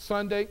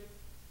 Sunday,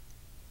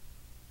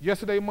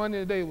 yesterday,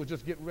 Monday, and today was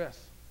just get rest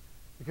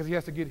because he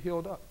has to get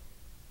healed up.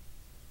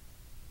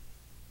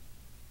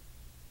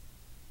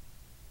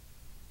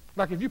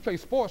 Like if you play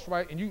sports,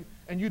 right, and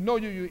you know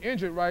you're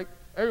injured, right,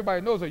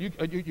 everybody knows that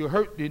you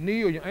hurt your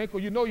knee or your ankle,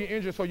 you know you're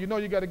injured, so you know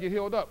you got to get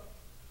healed up.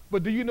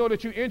 But do you know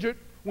that you're injured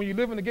when you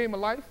live in the game of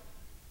life?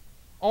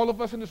 All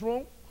of us in this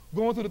room,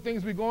 going through the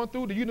things we're going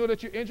through, do you know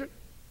that you're injured?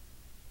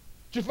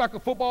 Just like a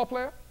football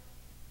player?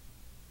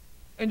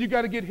 And you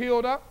got to get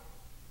healed up?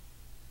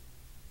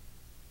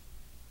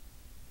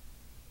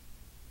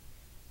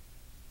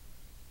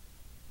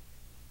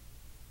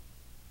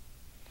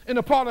 And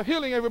a part of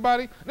healing,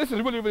 everybody, this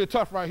is really, really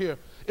tough right here.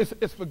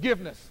 It's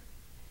forgiveness.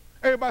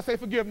 Everybody say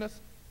forgiveness.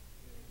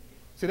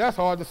 See, that's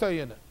hard to say,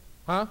 isn't it?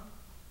 Huh?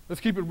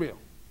 Let's keep it real.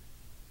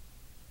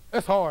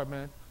 That's hard,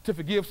 man, to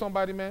forgive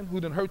somebody, man,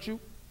 who done hurt you.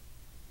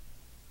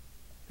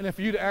 And then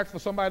for you to ask for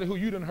somebody who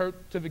you done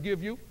hurt to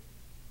forgive you.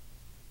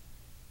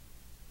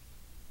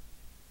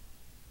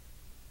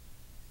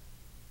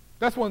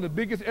 That's one of the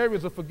biggest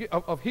areas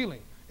of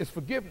healing, is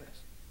forgiveness.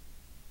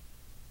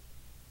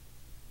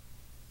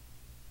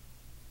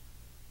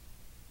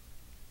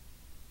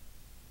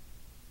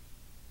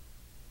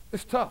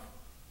 It's tough.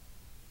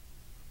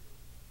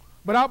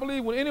 But I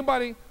believe when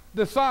anybody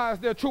decides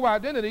their true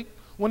identity,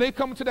 when they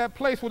come to that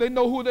place where they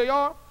know who they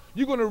are,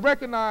 you're going to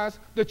recognize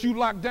that you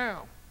locked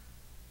down.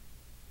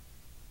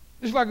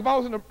 It's like if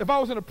I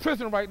was in a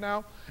prison right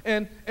now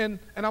and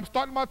I'm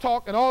starting my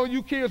talk and all of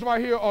you kids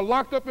right here are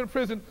locked up in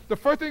prison, the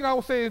first thing I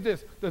will say is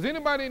this: does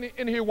anybody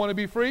in here want to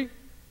be free?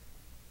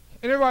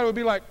 And everybody would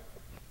be like,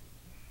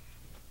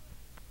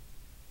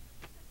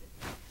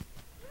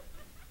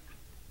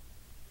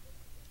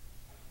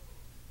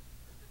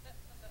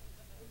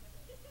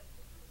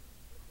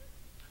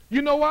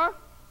 you know why?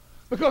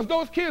 Because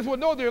those kids will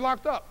know they're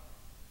locked up.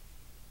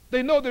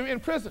 They know they're in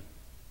prison.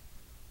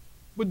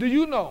 But do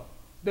you know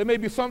there may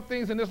be some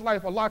things in this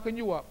life are locking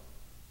you up?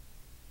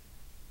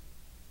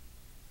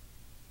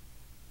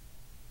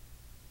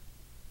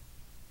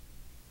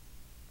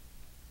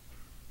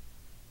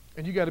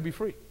 And you got to be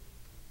free.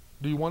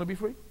 Do you want to be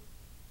free?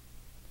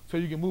 So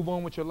you can move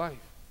on with your life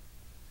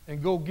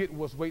and go get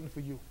what's waiting for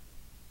you.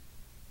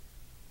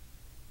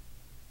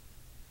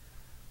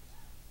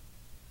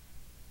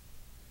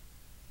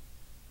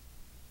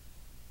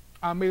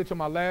 I made it to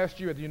my last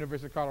year at the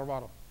University of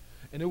Colorado.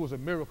 And it was a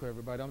miracle,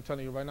 everybody. I'm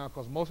telling you right now,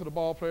 because most of the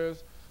ball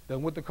players that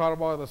went to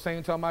Colorado at the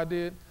same time I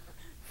did,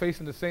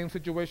 facing the same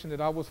situation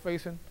that I was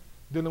facing,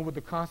 dealing with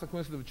the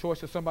consequences of the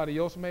choice that somebody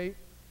else made.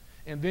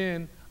 And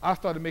then I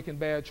started making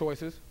bad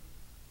choices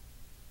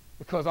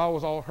because I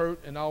was all hurt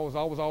and I was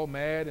all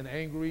mad and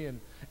angry and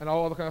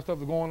all other kind of stuff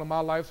was going on in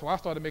my life. So I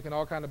started making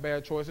all kind of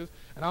bad choices.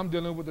 And I'm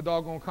dealing with the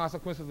doggone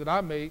consequences that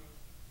I made,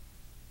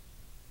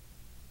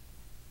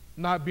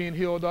 not being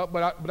healed up.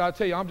 But I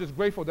tell you, I'm just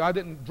grateful that I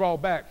didn't draw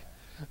back.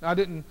 I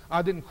didn't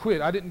quit.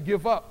 I didn't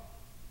give up.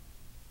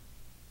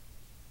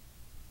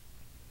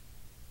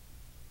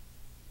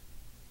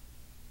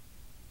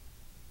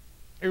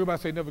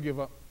 Everybody say never give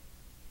up.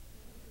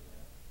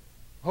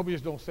 Hope you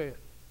just don't say it.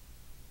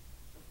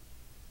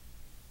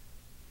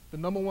 The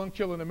 #1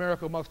 killer in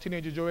America amongst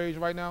teenagers your age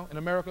right now in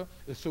America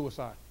is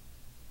suicide.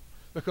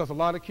 Because a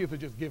lot of kids are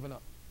just giving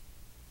up.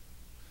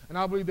 And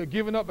I believe they're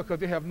giving up because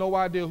they have no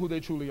idea who they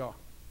truly are.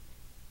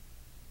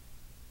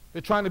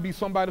 They're trying to be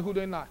somebody who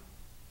they're not.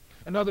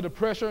 And under the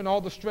pressure and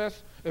all the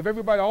stress, if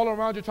everybody all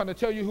around you trying to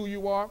tell you who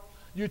you are,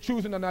 you're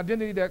choosing an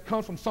identity that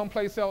comes from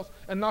someplace else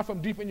and not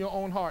from deep in your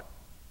own heart.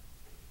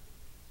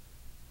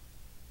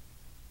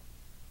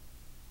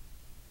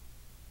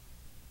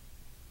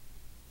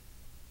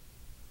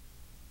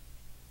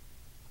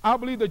 I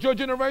believe that your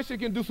generation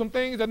can do some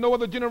things that no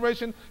other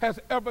generation has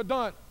ever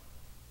done.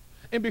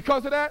 And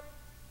because of that,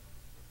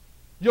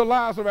 your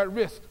lives are at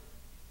risk.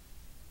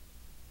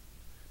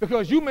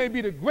 Because you may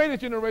be the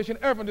greatest generation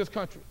ever in this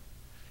country.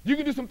 You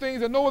can do some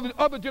things that no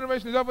other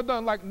generation has ever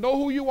done, like know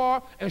who you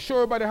are and show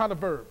everybody how to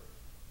verb.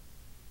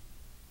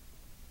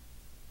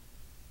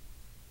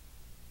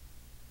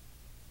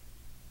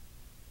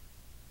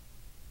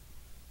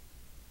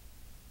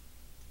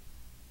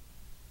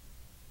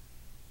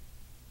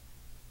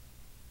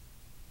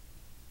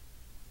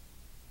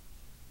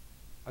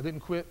 I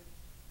didn't quit.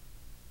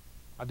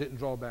 I didn't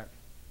draw back.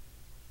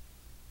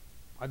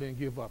 I didn't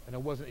give up, and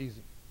it wasn't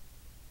easy.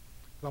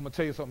 I'm going to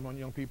tell you something,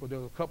 young people. There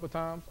was a couple of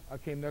times I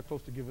came that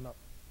close to giving up.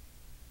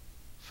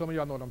 Some of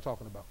y'all know what I'm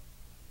talking about.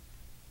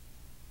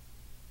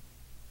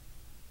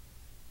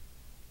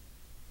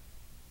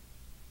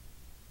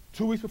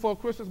 Two weeks before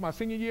Christmas, my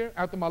senior year,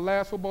 after my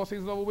last football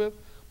season over with,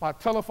 my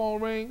telephone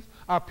rings.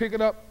 I pick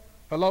it up.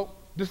 Hello,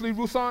 this Lee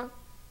Rouson?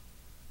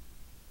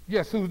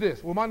 Yes, who's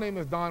this? Well, my name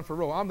is Don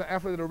Farrow. I'm the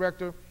athletic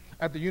director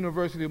at the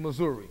University of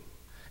Missouri.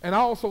 And I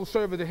also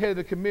serve as the head of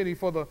the committee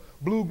for the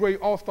Blue-Gray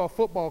All-Star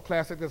Football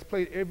Classic that's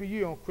played every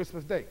year on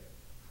Christmas Day.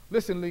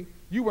 Listen, Lee,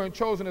 you weren't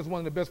chosen as one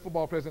of the best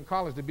football players in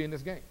college to be in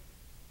this game.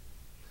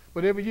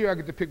 But every year I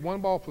get to pick one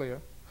ball player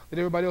that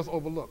everybody else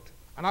overlooked.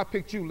 And I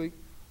picked you, Lee.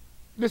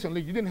 Listen, Lee,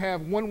 you didn't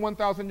have one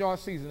 1,000-yard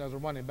season as a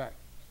running back.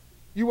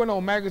 You went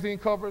on magazine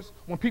covers.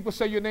 When people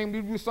say your name,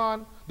 Lee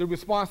Rouson, the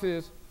response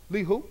is,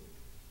 Lee who?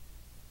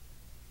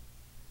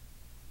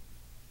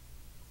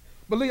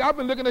 But Lee, I've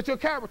been looking at your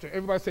character.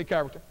 Everybody say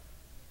character.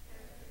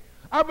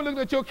 I've been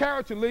looking at your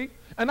character, Lee,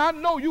 and I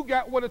know you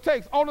got what it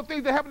takes. All the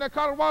things that happened at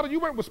Colorado, you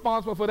weren't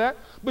responsible for that,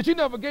 but you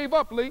never gave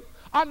up, Lee.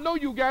 I know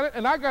you got it,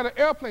 and I got an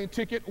airplane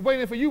ticket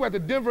waiting for you at the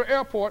Denver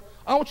airport.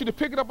 I want you to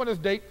pick it up on this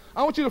date.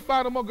 I want you to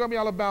fly to Montgomery,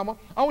 Alabama.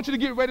 I want you to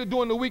get ready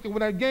during the week, and when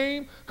that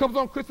game comes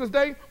on Christmas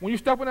Day, when you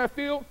step on that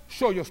field,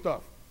 show your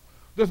stuff.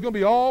 There's going to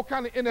be all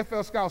kind of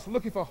NFL scouts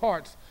looking for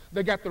hearts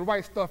that got the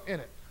right stuff in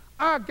it.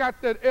 I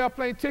got that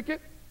airplane ticket.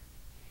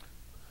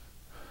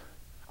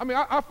 I mean,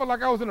 I felt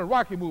like I was in a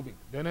Rocky movie.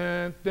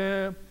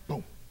 Dun-dun-dun,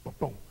 boom, boom,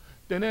 boom.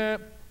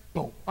 Dun-dun,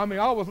 boom. I mean,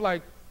 I was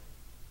like,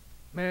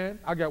 man,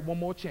 I got one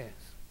more chance.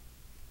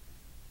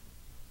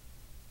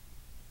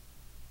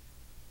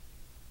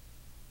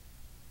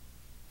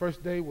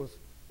 First day was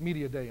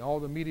media day. All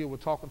the media were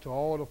talking to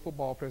all the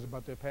football players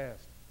about their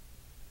past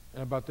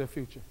and about their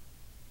future.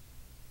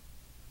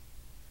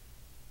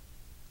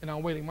 And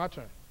I'm waiting my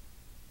turn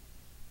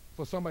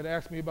for somebody to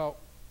ask me about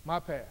my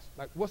past.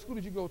 Like, what school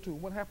did you go to?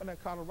 What happened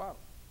at Colorado?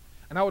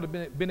 And I would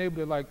have been able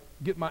to like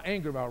get my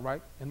anger out,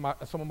 right? And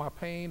some of my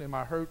pain and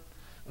my hurt,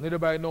 and let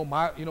everybody know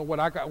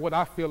what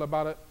I feel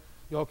about it,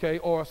 okay?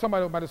 Or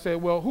somebody might have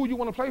said, well, who do you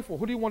want to play for?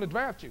 Who do you want to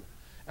draft you?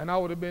 And I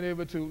would have been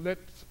able to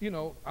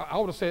I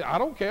would have said, I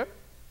don't care.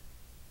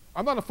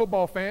 I'm not a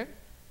football fan.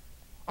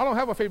 I don't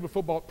have a favorite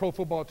pro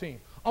football team.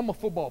 I'm a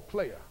football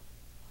player.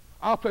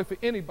 I'll play for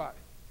anybody.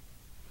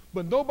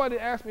 But nobody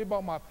asked me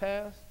about my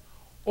past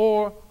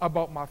or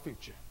about my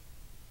future.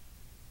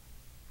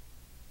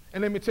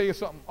 And let me tell you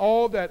something,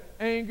 all that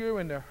anger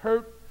and the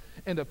hurt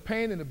and the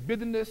pain and the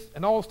bitterness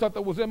and all the stuff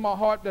that was in my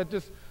heart that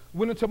just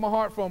went into my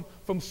heart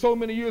from so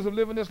many years of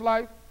living this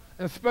life,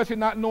 and especially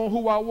not knowing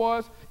who I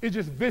was, it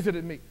just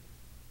visited me.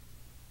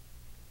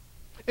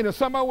 And if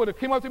somebody would have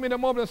came up to me in that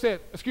moment and said,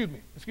 excuse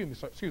me,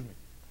 sir, excuse me,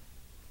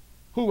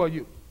 who are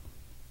you?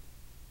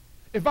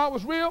 If I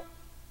was real,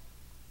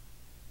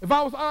 if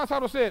I was honest, I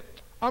would have said,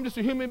 I'm just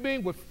a human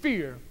being with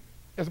fear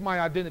as my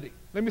identity.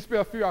 Let me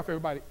spell fear out for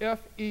everybody,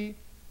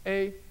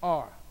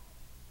 F-E-A-R.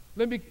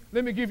 Let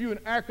me give you an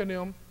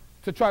acronym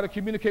to try to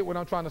communicate what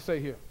I'm trying to say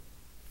here.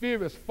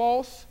 Fear is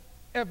false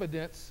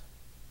evidence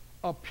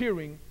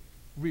appearing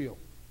real.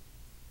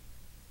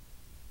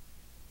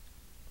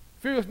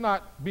 Fear is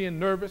not being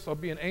nervous or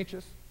being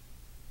anxious.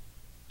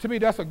 To me,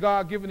 that's a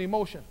God-given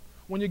emotion.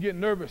 When you get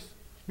nervous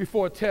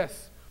before a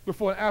test,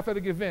 before an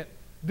athletic event,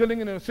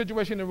 dealing in a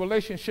situation in a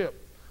relationship,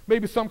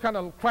 maybe some kind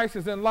of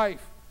crisis in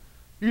life,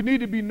 you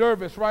need to be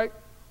nervous, right?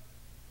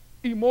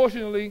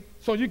 Emotionally,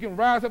 so you can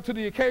rise up to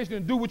the occasion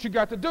and do what you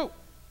got to do.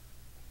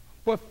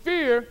 But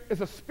fear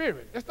is a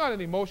spirit. It's not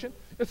an emotion.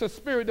 It's a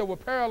spirit that will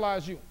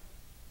paralyze you.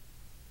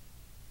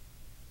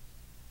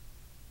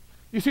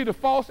 You see, the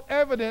false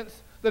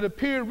evidence that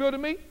appeared real to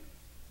me,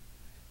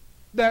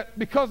 that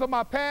because of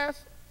my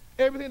past,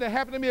 everything that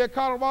happened to me at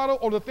Colorado,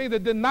 or the things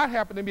that did not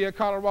happen to me at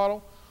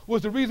Colorado,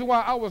 was the reason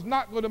why I was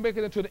not going to make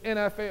it into the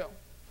NFL.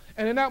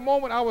 And in that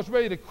moment, I was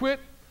ready to quit.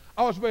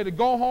 I was ready to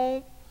go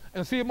home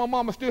and see if my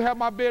mama still had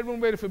my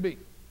bedroom ready for me.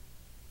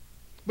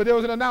 But there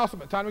was an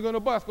announcement, time to go on the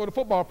bus, go to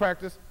football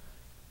practice.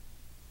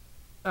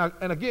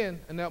 And again,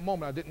 in that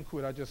moment, I didn't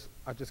quit.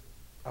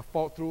 I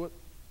fought through it.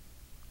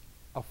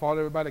 I followed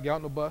everybody to get out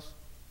on the bus.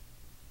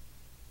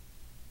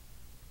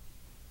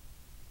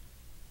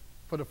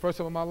 For the first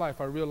time in my life,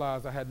 I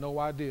realized I had no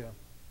idea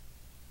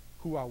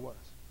who I was.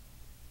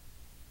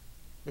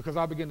 Because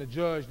I began to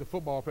judge the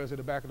football players at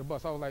the back of the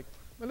bus. I was like,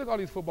 man, look at all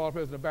these football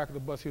players in the back of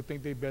the bus who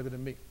think they're better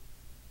than me.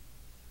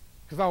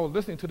 Because I was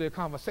listening to their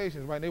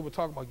conversations, right? And they were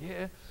talking about,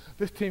 yeah,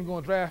 this team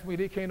going to draft me.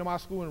 They came to my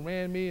school and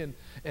ran me, and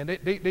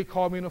they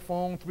called me on the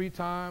phone 3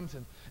 times,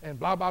 and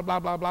blah, blah, blah,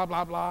 blah, blah,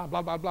 blah, blah,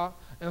 blah, blah, blah.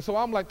 And so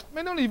I'm like,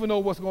 man, they don't even know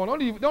what's going on.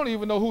 Don't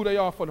even know who they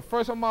are. For the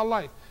first time in my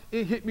life,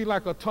 it hit me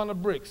like a ton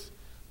of bricks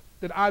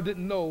that I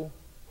didn't know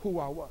who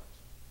I was.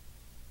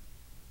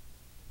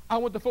 I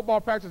went to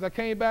football practice. I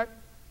came back.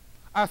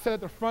 I sat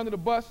at the front of the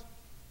bus,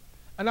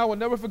 and I will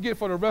never forget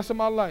for the rest of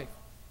my life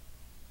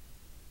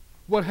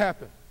what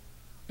happened.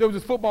 There was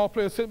this football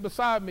player sitting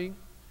beside me,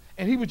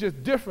 and he was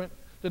just different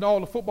than all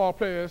the football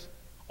players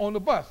on the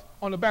bus,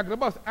 on the back of the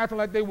bus, acting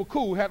like they were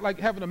cool, had like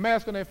having a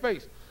mask on their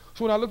face.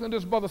 So when I looked at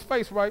this brother's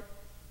face, right,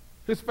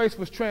 his face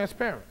was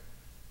transparent.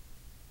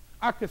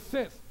 I could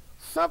sense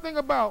something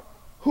about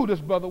who this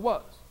brother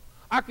was.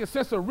 I could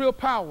sense a real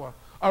power,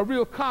 a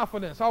real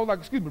confidence. I was like,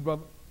 excuse me,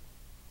 brother,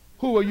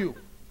 who are you?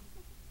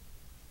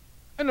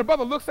 And the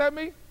brother looks at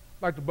me,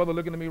 like the brother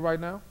looking at me right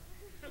now.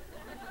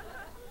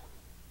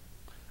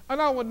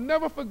 And I will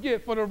never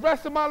forget for the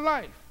rest of my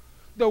life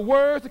the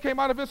words that came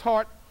out of his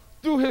heart,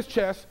 through his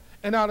chest,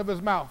 and out of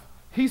his mouth.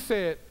 He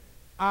said,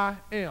 I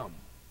am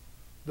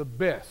the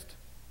best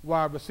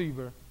wide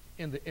receiver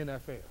in the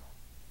NFL.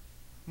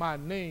 My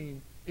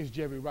name is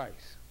Jerry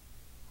Rice.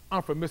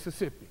 I'm from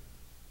Mississippi.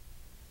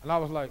 And I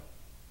was like,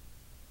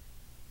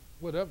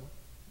 whatever.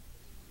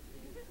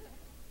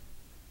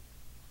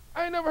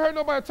 I ain't never heard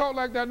nobody talk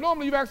like that.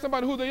 Normally you ask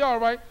somebody who they are,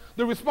 right?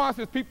 The response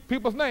is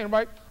people's name,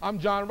 right? I'm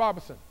John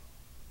Robinson.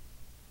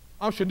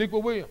 I'm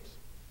Shaniqua Williams.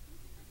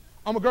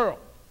 I'm a girl.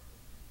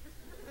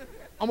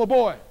 I'm a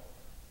boy.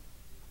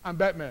 I'm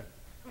Batman.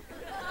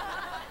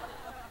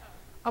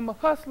 I'm a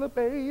hustler,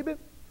 baby.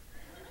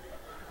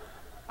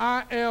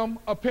 I am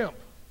a pimp.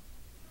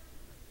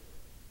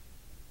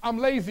 I'm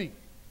lazy.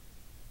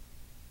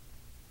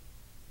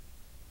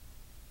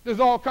 There's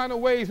all kinds of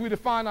ways we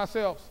define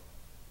ourselves.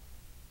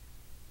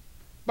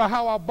 By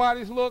how our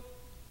bodies look,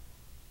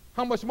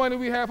 how much money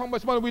we have, how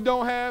much money we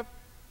don't have,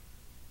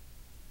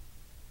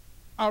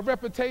 our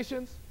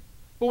reputations.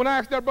 But when I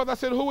asked that brother, I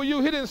said, who are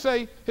you? He didn't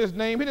say his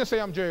name. He didn't say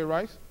I'm Jerry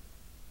Rice.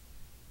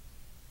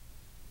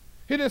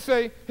 He didn't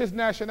say his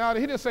nationality.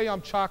 He didn't say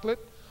I'm chocolate,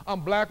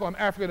 I'm black, or I'm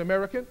African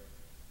American.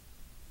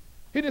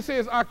 He didn't say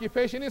his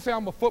occupation. He didn't say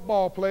I'm a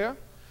football player.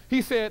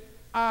 He said,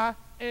 I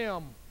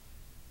am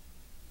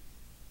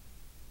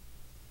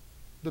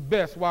the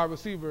best wide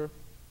receiver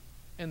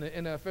in the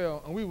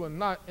NFL. And we were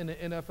not in the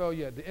NFL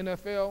yet. The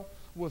NFL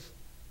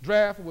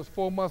draft was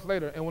 4 months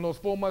later. And when those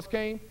 4 months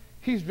came,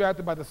 he's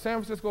drafted by the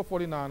San Francisco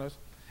 49ers.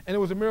 And it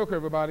was a miracle,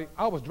 everybody.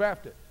 I was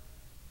drafted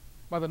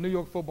by the New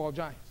York Football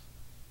Giants.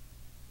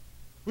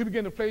 We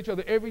began to play each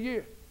other every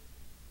year.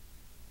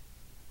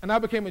 And I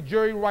became a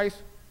Jerry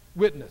Rice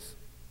witness.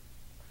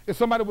 If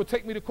somebody would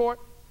take me to court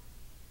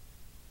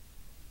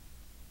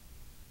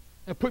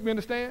and put me in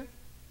the stand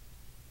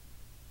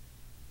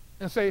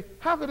and say,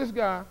 how could this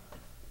guy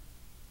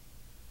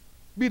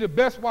be the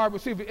best wide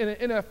receiver in the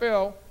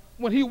NFL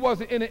when he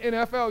wasn't in the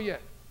NFL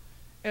yet?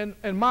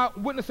 And my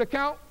witness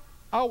account,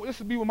 this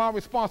would be my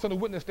response on the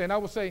witness stand. I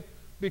would say,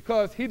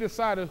 because he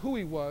decided who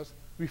he was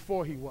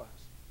before he was.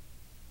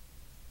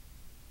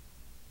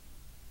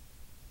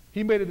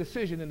 He made a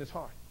decision in his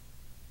heart.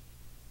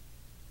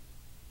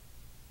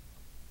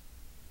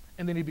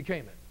 And then he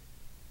became it.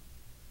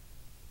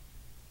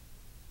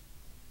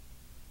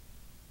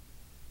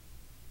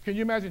 Can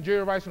you imagine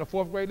Jerry Rice in the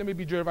 4th grade? Let me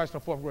be Jerry Rice in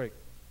the 4th grade.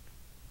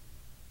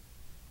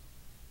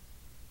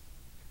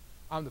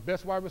 I'm the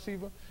best wide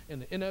receiver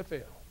in the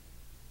NFL.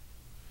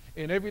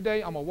 And every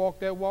day I'm going to walk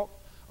that walk,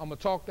 I'm going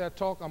to talk that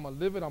talk, I'm going to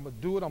live it, I'm going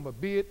to do it, I'm going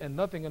to be it, and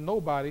nothing and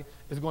nobody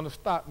is going to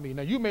stop me.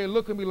 Now, you may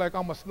look at me like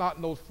I'm a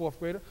snot-nosed 4th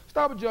grader.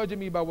 Stop judging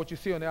me by what you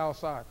see on the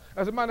outside.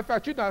 As a matter of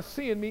fact, you're not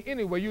seeing me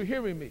anyway, you're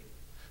hearing me.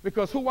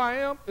 Because who I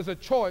am is a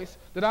choice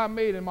that I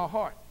made in my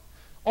heart.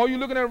 All you're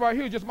looking at right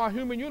here is just my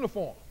human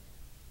uniform.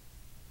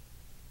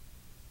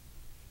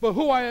 But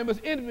who I am is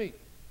in me.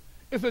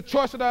 It's a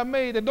choice that I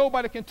made that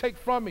nobody can take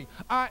from me.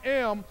 I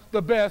am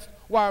the best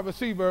wide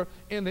receiver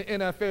in the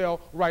NFL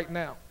right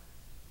now.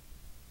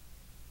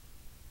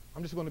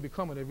 I'm just going to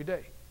become it every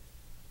day.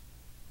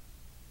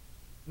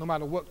 No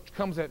matter what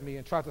comes at me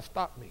and tries to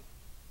stop me,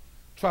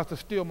 tries to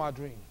steal my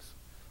dreams,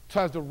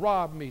 tries to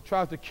rob me,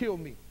 tries to kill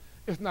me,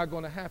 it's not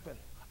going to happen.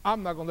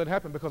 I'm not going to let it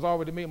happen because I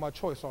already made my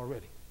choice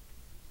already.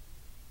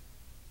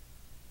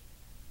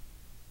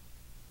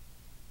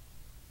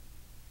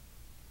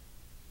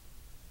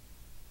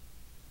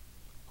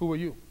 Who are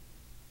you?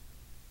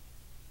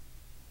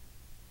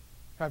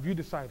 Have you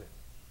decided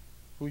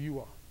who you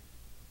are?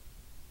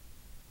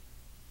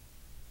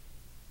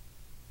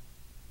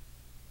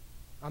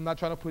 I'm not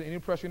trying to put any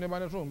pressure on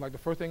anybody in this room. Like the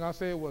first thing I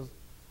said was,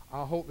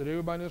 I hope that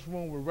everybody in this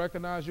room will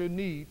recognize your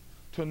need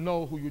to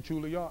know who you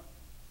truly are.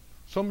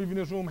 Some of you in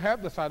this room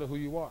have decided who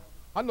you are.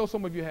 I know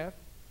some of you have.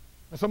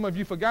 And some of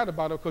you forgot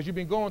about it because you've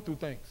been going through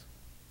things.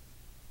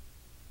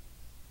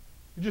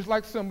 You're just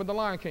like Simba, the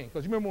Lion King.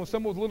 Because you remember when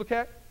Simba was a little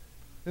cat?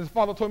 And his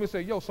father told me,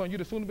 say, yo, son, you're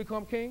the soon to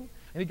become king.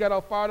 And he got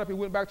all fired up. He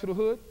went back to the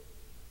hood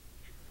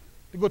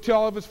to go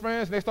tell all of his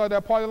friends. And they started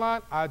that party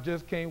line. I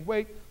just can't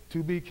wait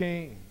to be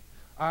king.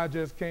 I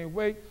just can't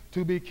wait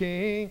to be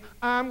king.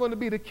 I'm going to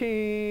be the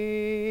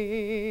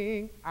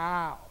king.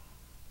 Ow.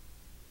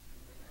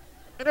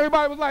 And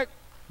everybody was like,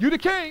 you the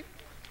king.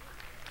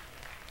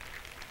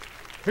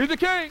 He's the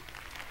king.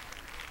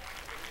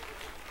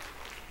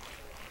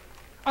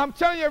 I'm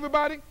telling you,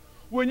 everybody,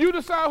 when you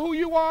decide who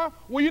you are,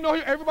 well, you know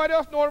everybody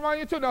else knows around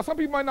you too. Now, some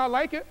people might not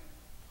like it.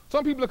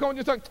 Some people are coming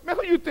and saying, man,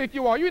 who you think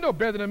you are? You know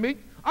better than me.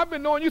 I've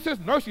been knowing you since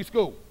nursery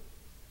school.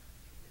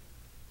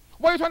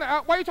 Why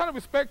are you trying to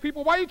respect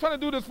people? Why are you trying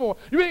to do this for?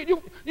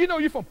 You know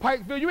you're from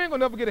Pikeville. You ain't going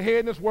to never get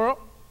ahead in this world.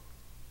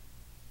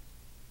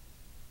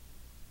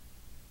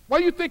 Why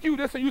you think you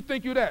this and you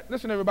think you that?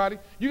 Listen, everybody,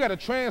 you got to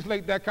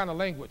translate that kind of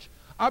language.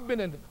 I've been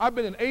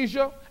in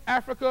Asia,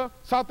 Africa,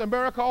 South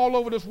America, all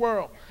over this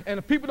world. And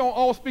the people don't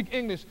all speak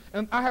English.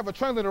 And I have a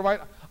translator,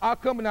 right? I'll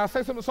come and I'll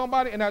say something to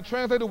somebody, and that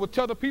translator will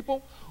tell the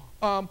people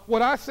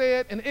what I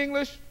said in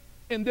English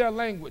in their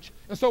language.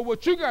 And so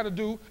what you got to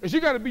do is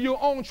you got to be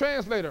your own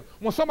translator.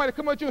 When somebody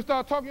come at you and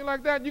start talking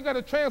like that, you got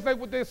to translate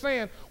what they're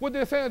saying. What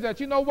they're saying is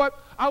that, you know what?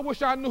 I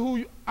wish I knew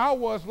who I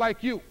was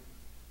like you.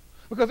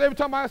 Because every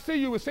time I see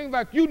you, it seems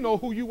like you know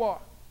who you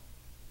are.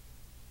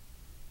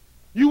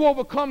 You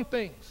overcome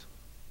things.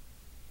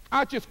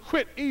 I just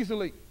quit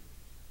easily.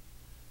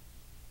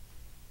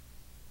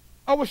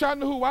 I wish I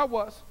knew who I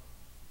was.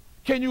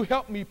 Can you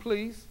help me,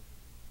 please?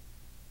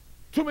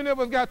 Too many of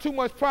us got too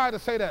much pride to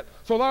say that.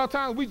 So a lot of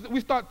times we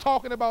start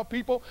talking about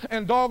people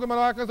and dogging them and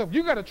all that kind of stuff.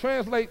 You got to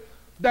translate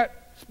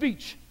that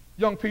speech,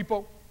 young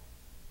people,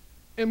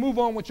 and move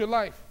on with your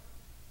life.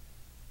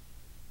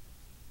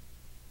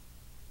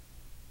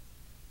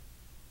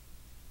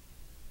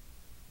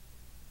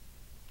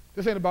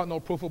 This ain't about no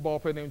pro football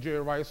player named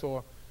Jerry Rice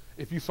or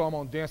if you saw him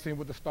on Dancing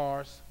with the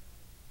Stars.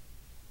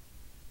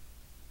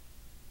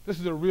 This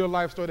is a real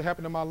life story that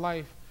happened in my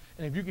life.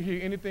 And if you can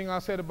hear anything I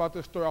said about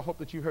this story, I hope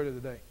that you heard it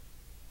today.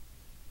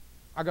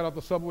 I got off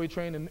the subway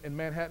train in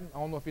Manhattan. I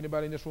don't know if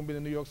anybody in this room been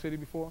in New York City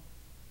before,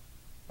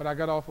 but I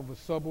got off of a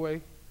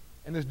subway,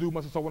 and this dude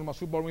must have saw one of my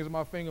Super Bowl rings on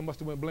my finger, must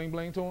have went bling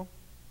bling to him.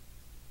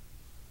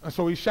 And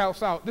so he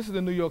shouts out, this is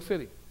in New York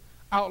City,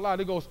 out loud,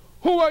 he goes,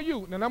 "Who are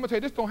you?" And I'm gonna tell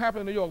you, this don't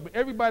happen in New York, but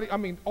everybody, I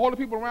mean, all the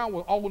people around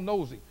were all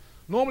nosy.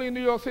 Normally in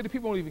New York City,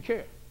 people don't even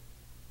care.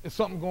 There's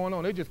something going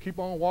on. They just keep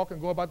on walking,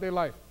 go about their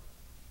life.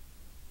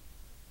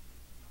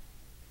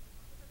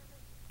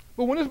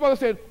 But when this brother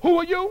said, "Who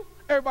are you?"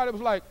 everybody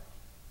was like.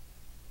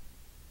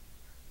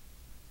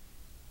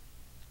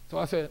 So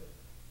I said,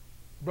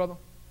 "Brother,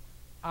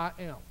 I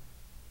am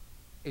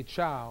a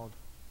child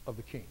of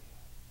the King."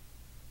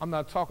 I'm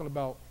not talking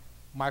about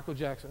Michael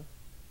Jackson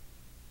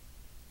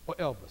or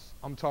Elvis.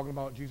 I'm talking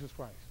about Jesus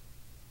Christ.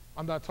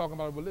 I'm not talking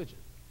about a religion.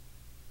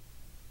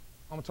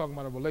 I'm talking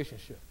about a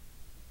relationship.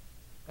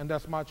 And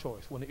that's my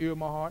choice. When the ear of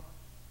my heart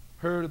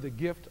heard of the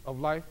gift of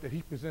life that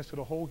he presents to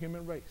the whole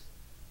human race,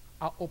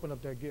 I'll open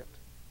up that gift.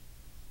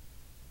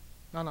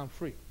 Now I'm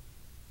free.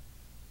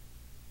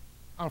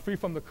 I'm free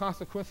from the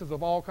consequences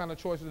of all kinds of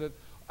choices that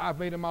I've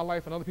made in my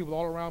life and other people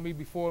all around me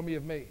before me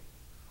have made.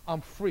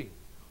 I'm free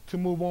to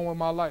move on with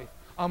my life.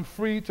 I'm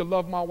free to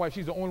love my wife.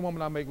 She's the only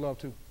woman I make love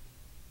to.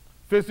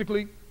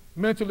 Physically,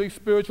 mentally,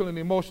 spiritually, and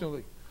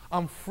emotionally.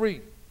 I'm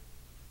free.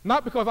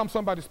 Not because I'm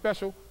somebody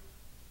special,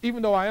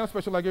 even though I am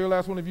special like every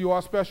last one of you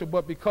are special,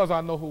 but because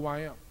I know who I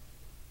am.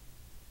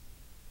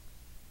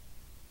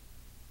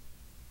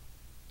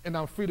 And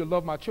I'm free to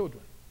love my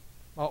children.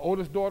 My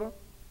oldest daughter,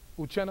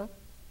 Uchenna,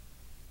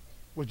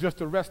 was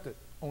just arrested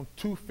on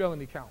 2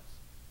 felony counts.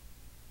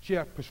 She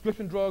had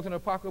prescription drugs in her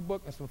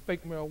pocketbook and some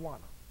fake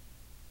marijuana.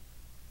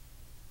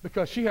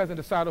 Because she hasn't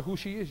decided who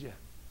she is yet.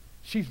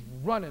 She's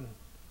running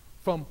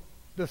from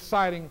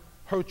deciding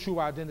her true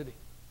identity.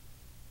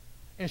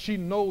 And she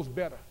knows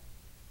better.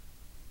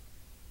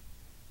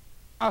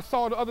 I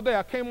saw her the other day.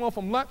 I came home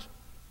from lunch.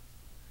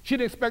 She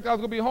didn't expect I was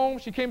going to be home.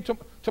 She came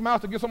to my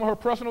house to get some of her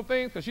personal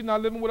things because she's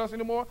not living with us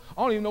anymore.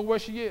 I don't even know where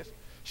she is.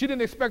 She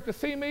didn't expect to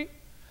see me.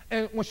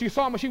 And when she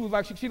saw me, she was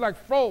like, she like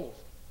froze.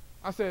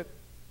 I said,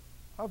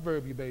 "I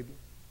verb you, baby.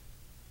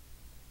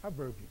 I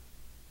verb you.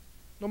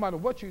 No matter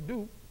what you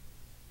do,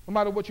 no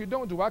matter what you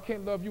don't do, I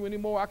can't love you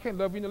anymore. I can't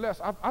love you any less.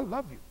 I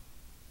love you.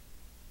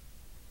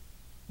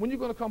 When are you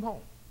going to come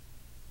home?"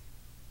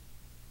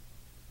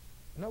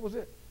 And that was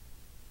it.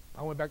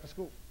 I went back to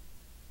school.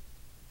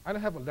 I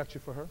didn't have a lecture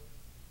for her.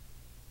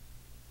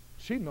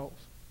 She knows.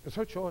 It's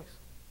her choice.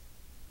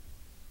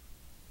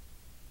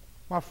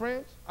 My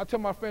friends, I tell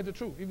my friends the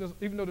truth,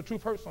 even though the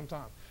truth hurts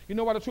sometimes. You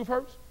know why the truth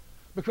hurts?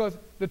 Because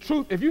the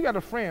truth, if you got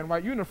a friend,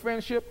 right, you're in a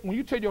friendship, when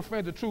you tell your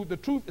friend the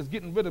truth is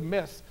getting rid of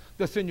mess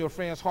that's in your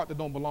friend's heart that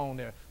don't belong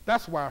there.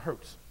 That's why it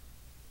hurts.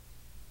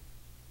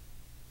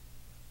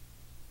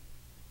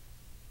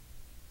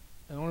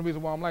 And the only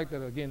reason why I'm like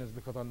that, again, is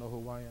because I know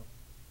who I am.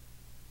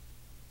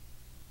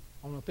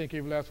 I want to thank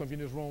every last one of you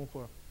in this room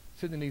for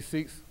sitting in these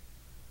seats,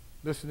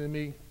 listening to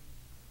me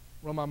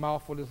run my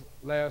mouth for this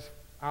last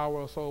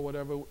hour or so,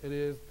 whatever it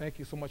is. Thank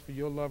you so much for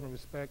your love and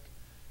respect.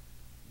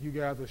 You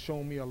guys have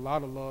shown me a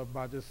lot of love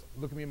by just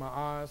looking me in my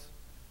eyes.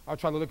 I'll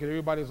try to look at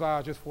everybody's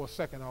eyes just for a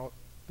second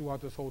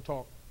throughout this whole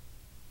talk.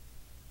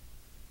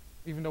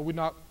 Even though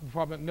we're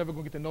probably never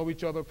going to get to know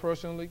each other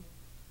personally,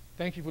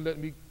 thank you for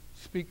letting me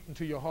speak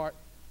into your heart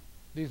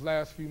these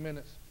last few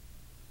minutes.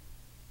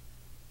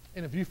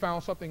 And if you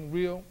found something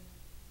real,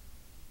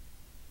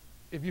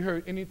 if you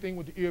heard anything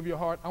with the ear of your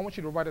heart, I want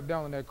you to write it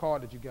down on that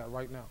card that you got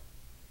right now.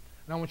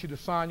 And I want you to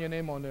sign your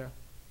name on there.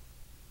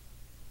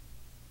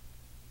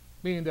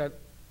 Meaning that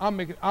I'm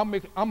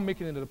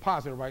making it a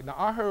deposit right now.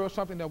 I heard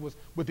something that was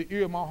with the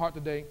ear of my heart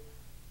today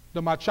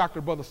that my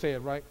chocolate brother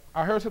said, right?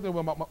 I heard something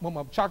when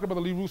my chocolate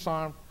brother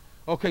Rouson,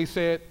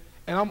 said,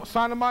 and I'm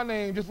signing my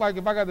name just like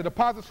if I got the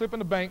deposit slip in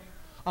the bank,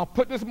 I'm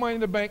putting this money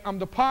in the bank, I'm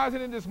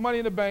depositing this money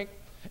in the bank,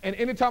 and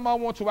anytime I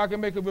want to, I can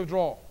make a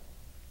withdrawal.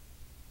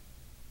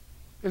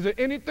 Is there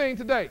anything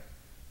today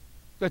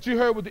that you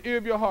heard with the ear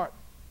of your heart?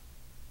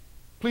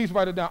 Please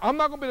write it down. I'm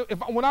not going to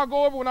be, when I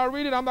go over, when I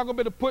read it, I'm not going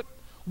to be able to put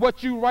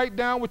what you write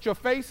down with your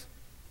face.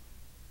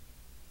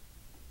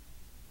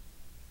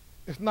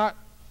 It's not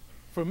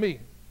for me.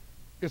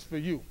 It's for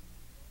you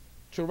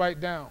to write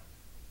down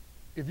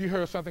if you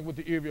heard something with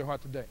the ear of your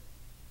heart today.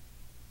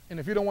 And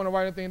if you don't want to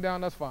write anything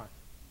down, that's fine.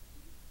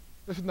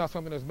 This is not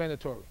something that's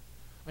mandatory.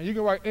 And you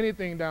can write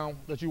anything down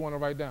that you want to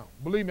write down.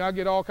 Believe me, I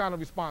get all kinds of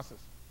responses.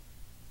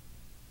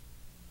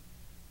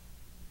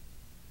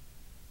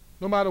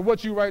 No matter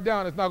what you write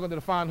down, it's not going to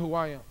define who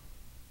I am.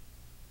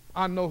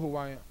 I know who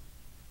I am.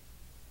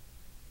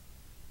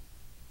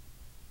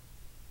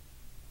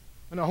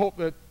 And I hope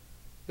that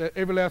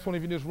every last one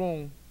of you in this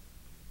room,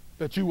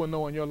 that you will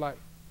know in your life.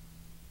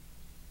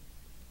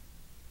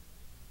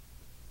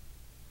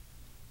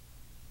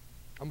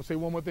 I'm going to say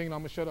one more thing and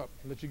I'm going to shut up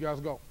and let you guys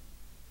go.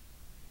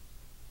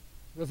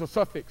 There's a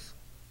suffix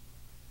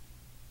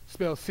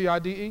spelled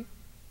C-I-D-E,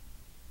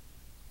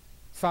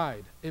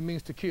 side. It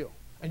means to kill.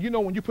 And you know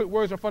when you put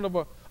words in front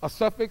of a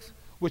suffix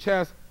which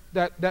has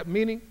that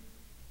meaning,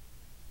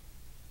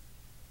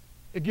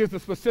 it gives the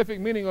specific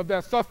meaning of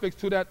that suffix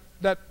to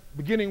that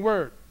beginning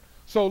word.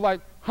 So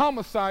like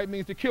homicide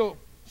means to kill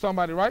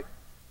somebody, right?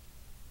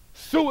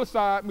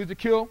 Suicide means to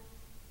kill.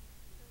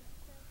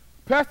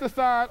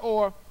 Pesticide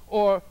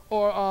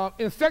or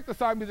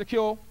insecticide means to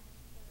kill.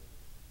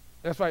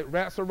 That's right,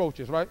 rats or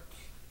roaches, right?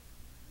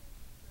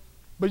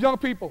 But young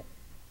people,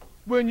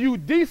 when you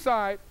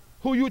decide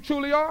who you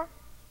truly are,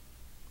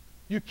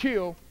 you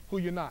kill who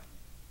you're not.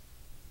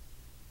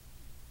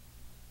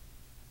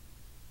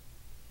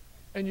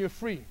 And you're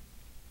free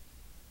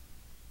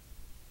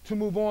to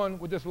move on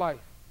with this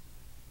life,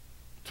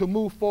 to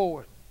move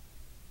forward,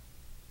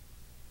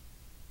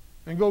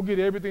 and go get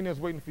everything that's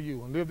waiting for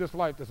you and live this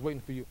life that's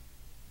waiting for you.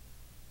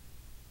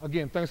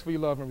 Again, thanks for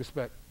your love and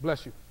respect.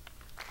 Bless you.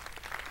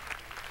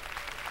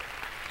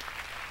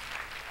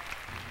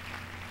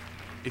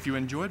 If you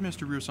enjoyed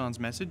Mr. Rouson's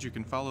message, you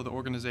can follow the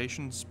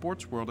organization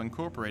Sports World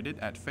Incorporated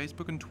at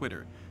Facebook and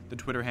Twitter. The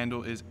Twitter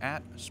handle is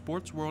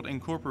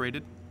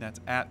 @SportsWorldIncorporated. That's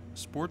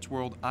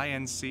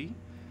 @SportsWorldINC.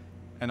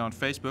 And on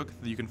Facebook,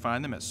 you can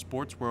find them at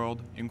Sports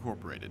World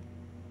Incorporated.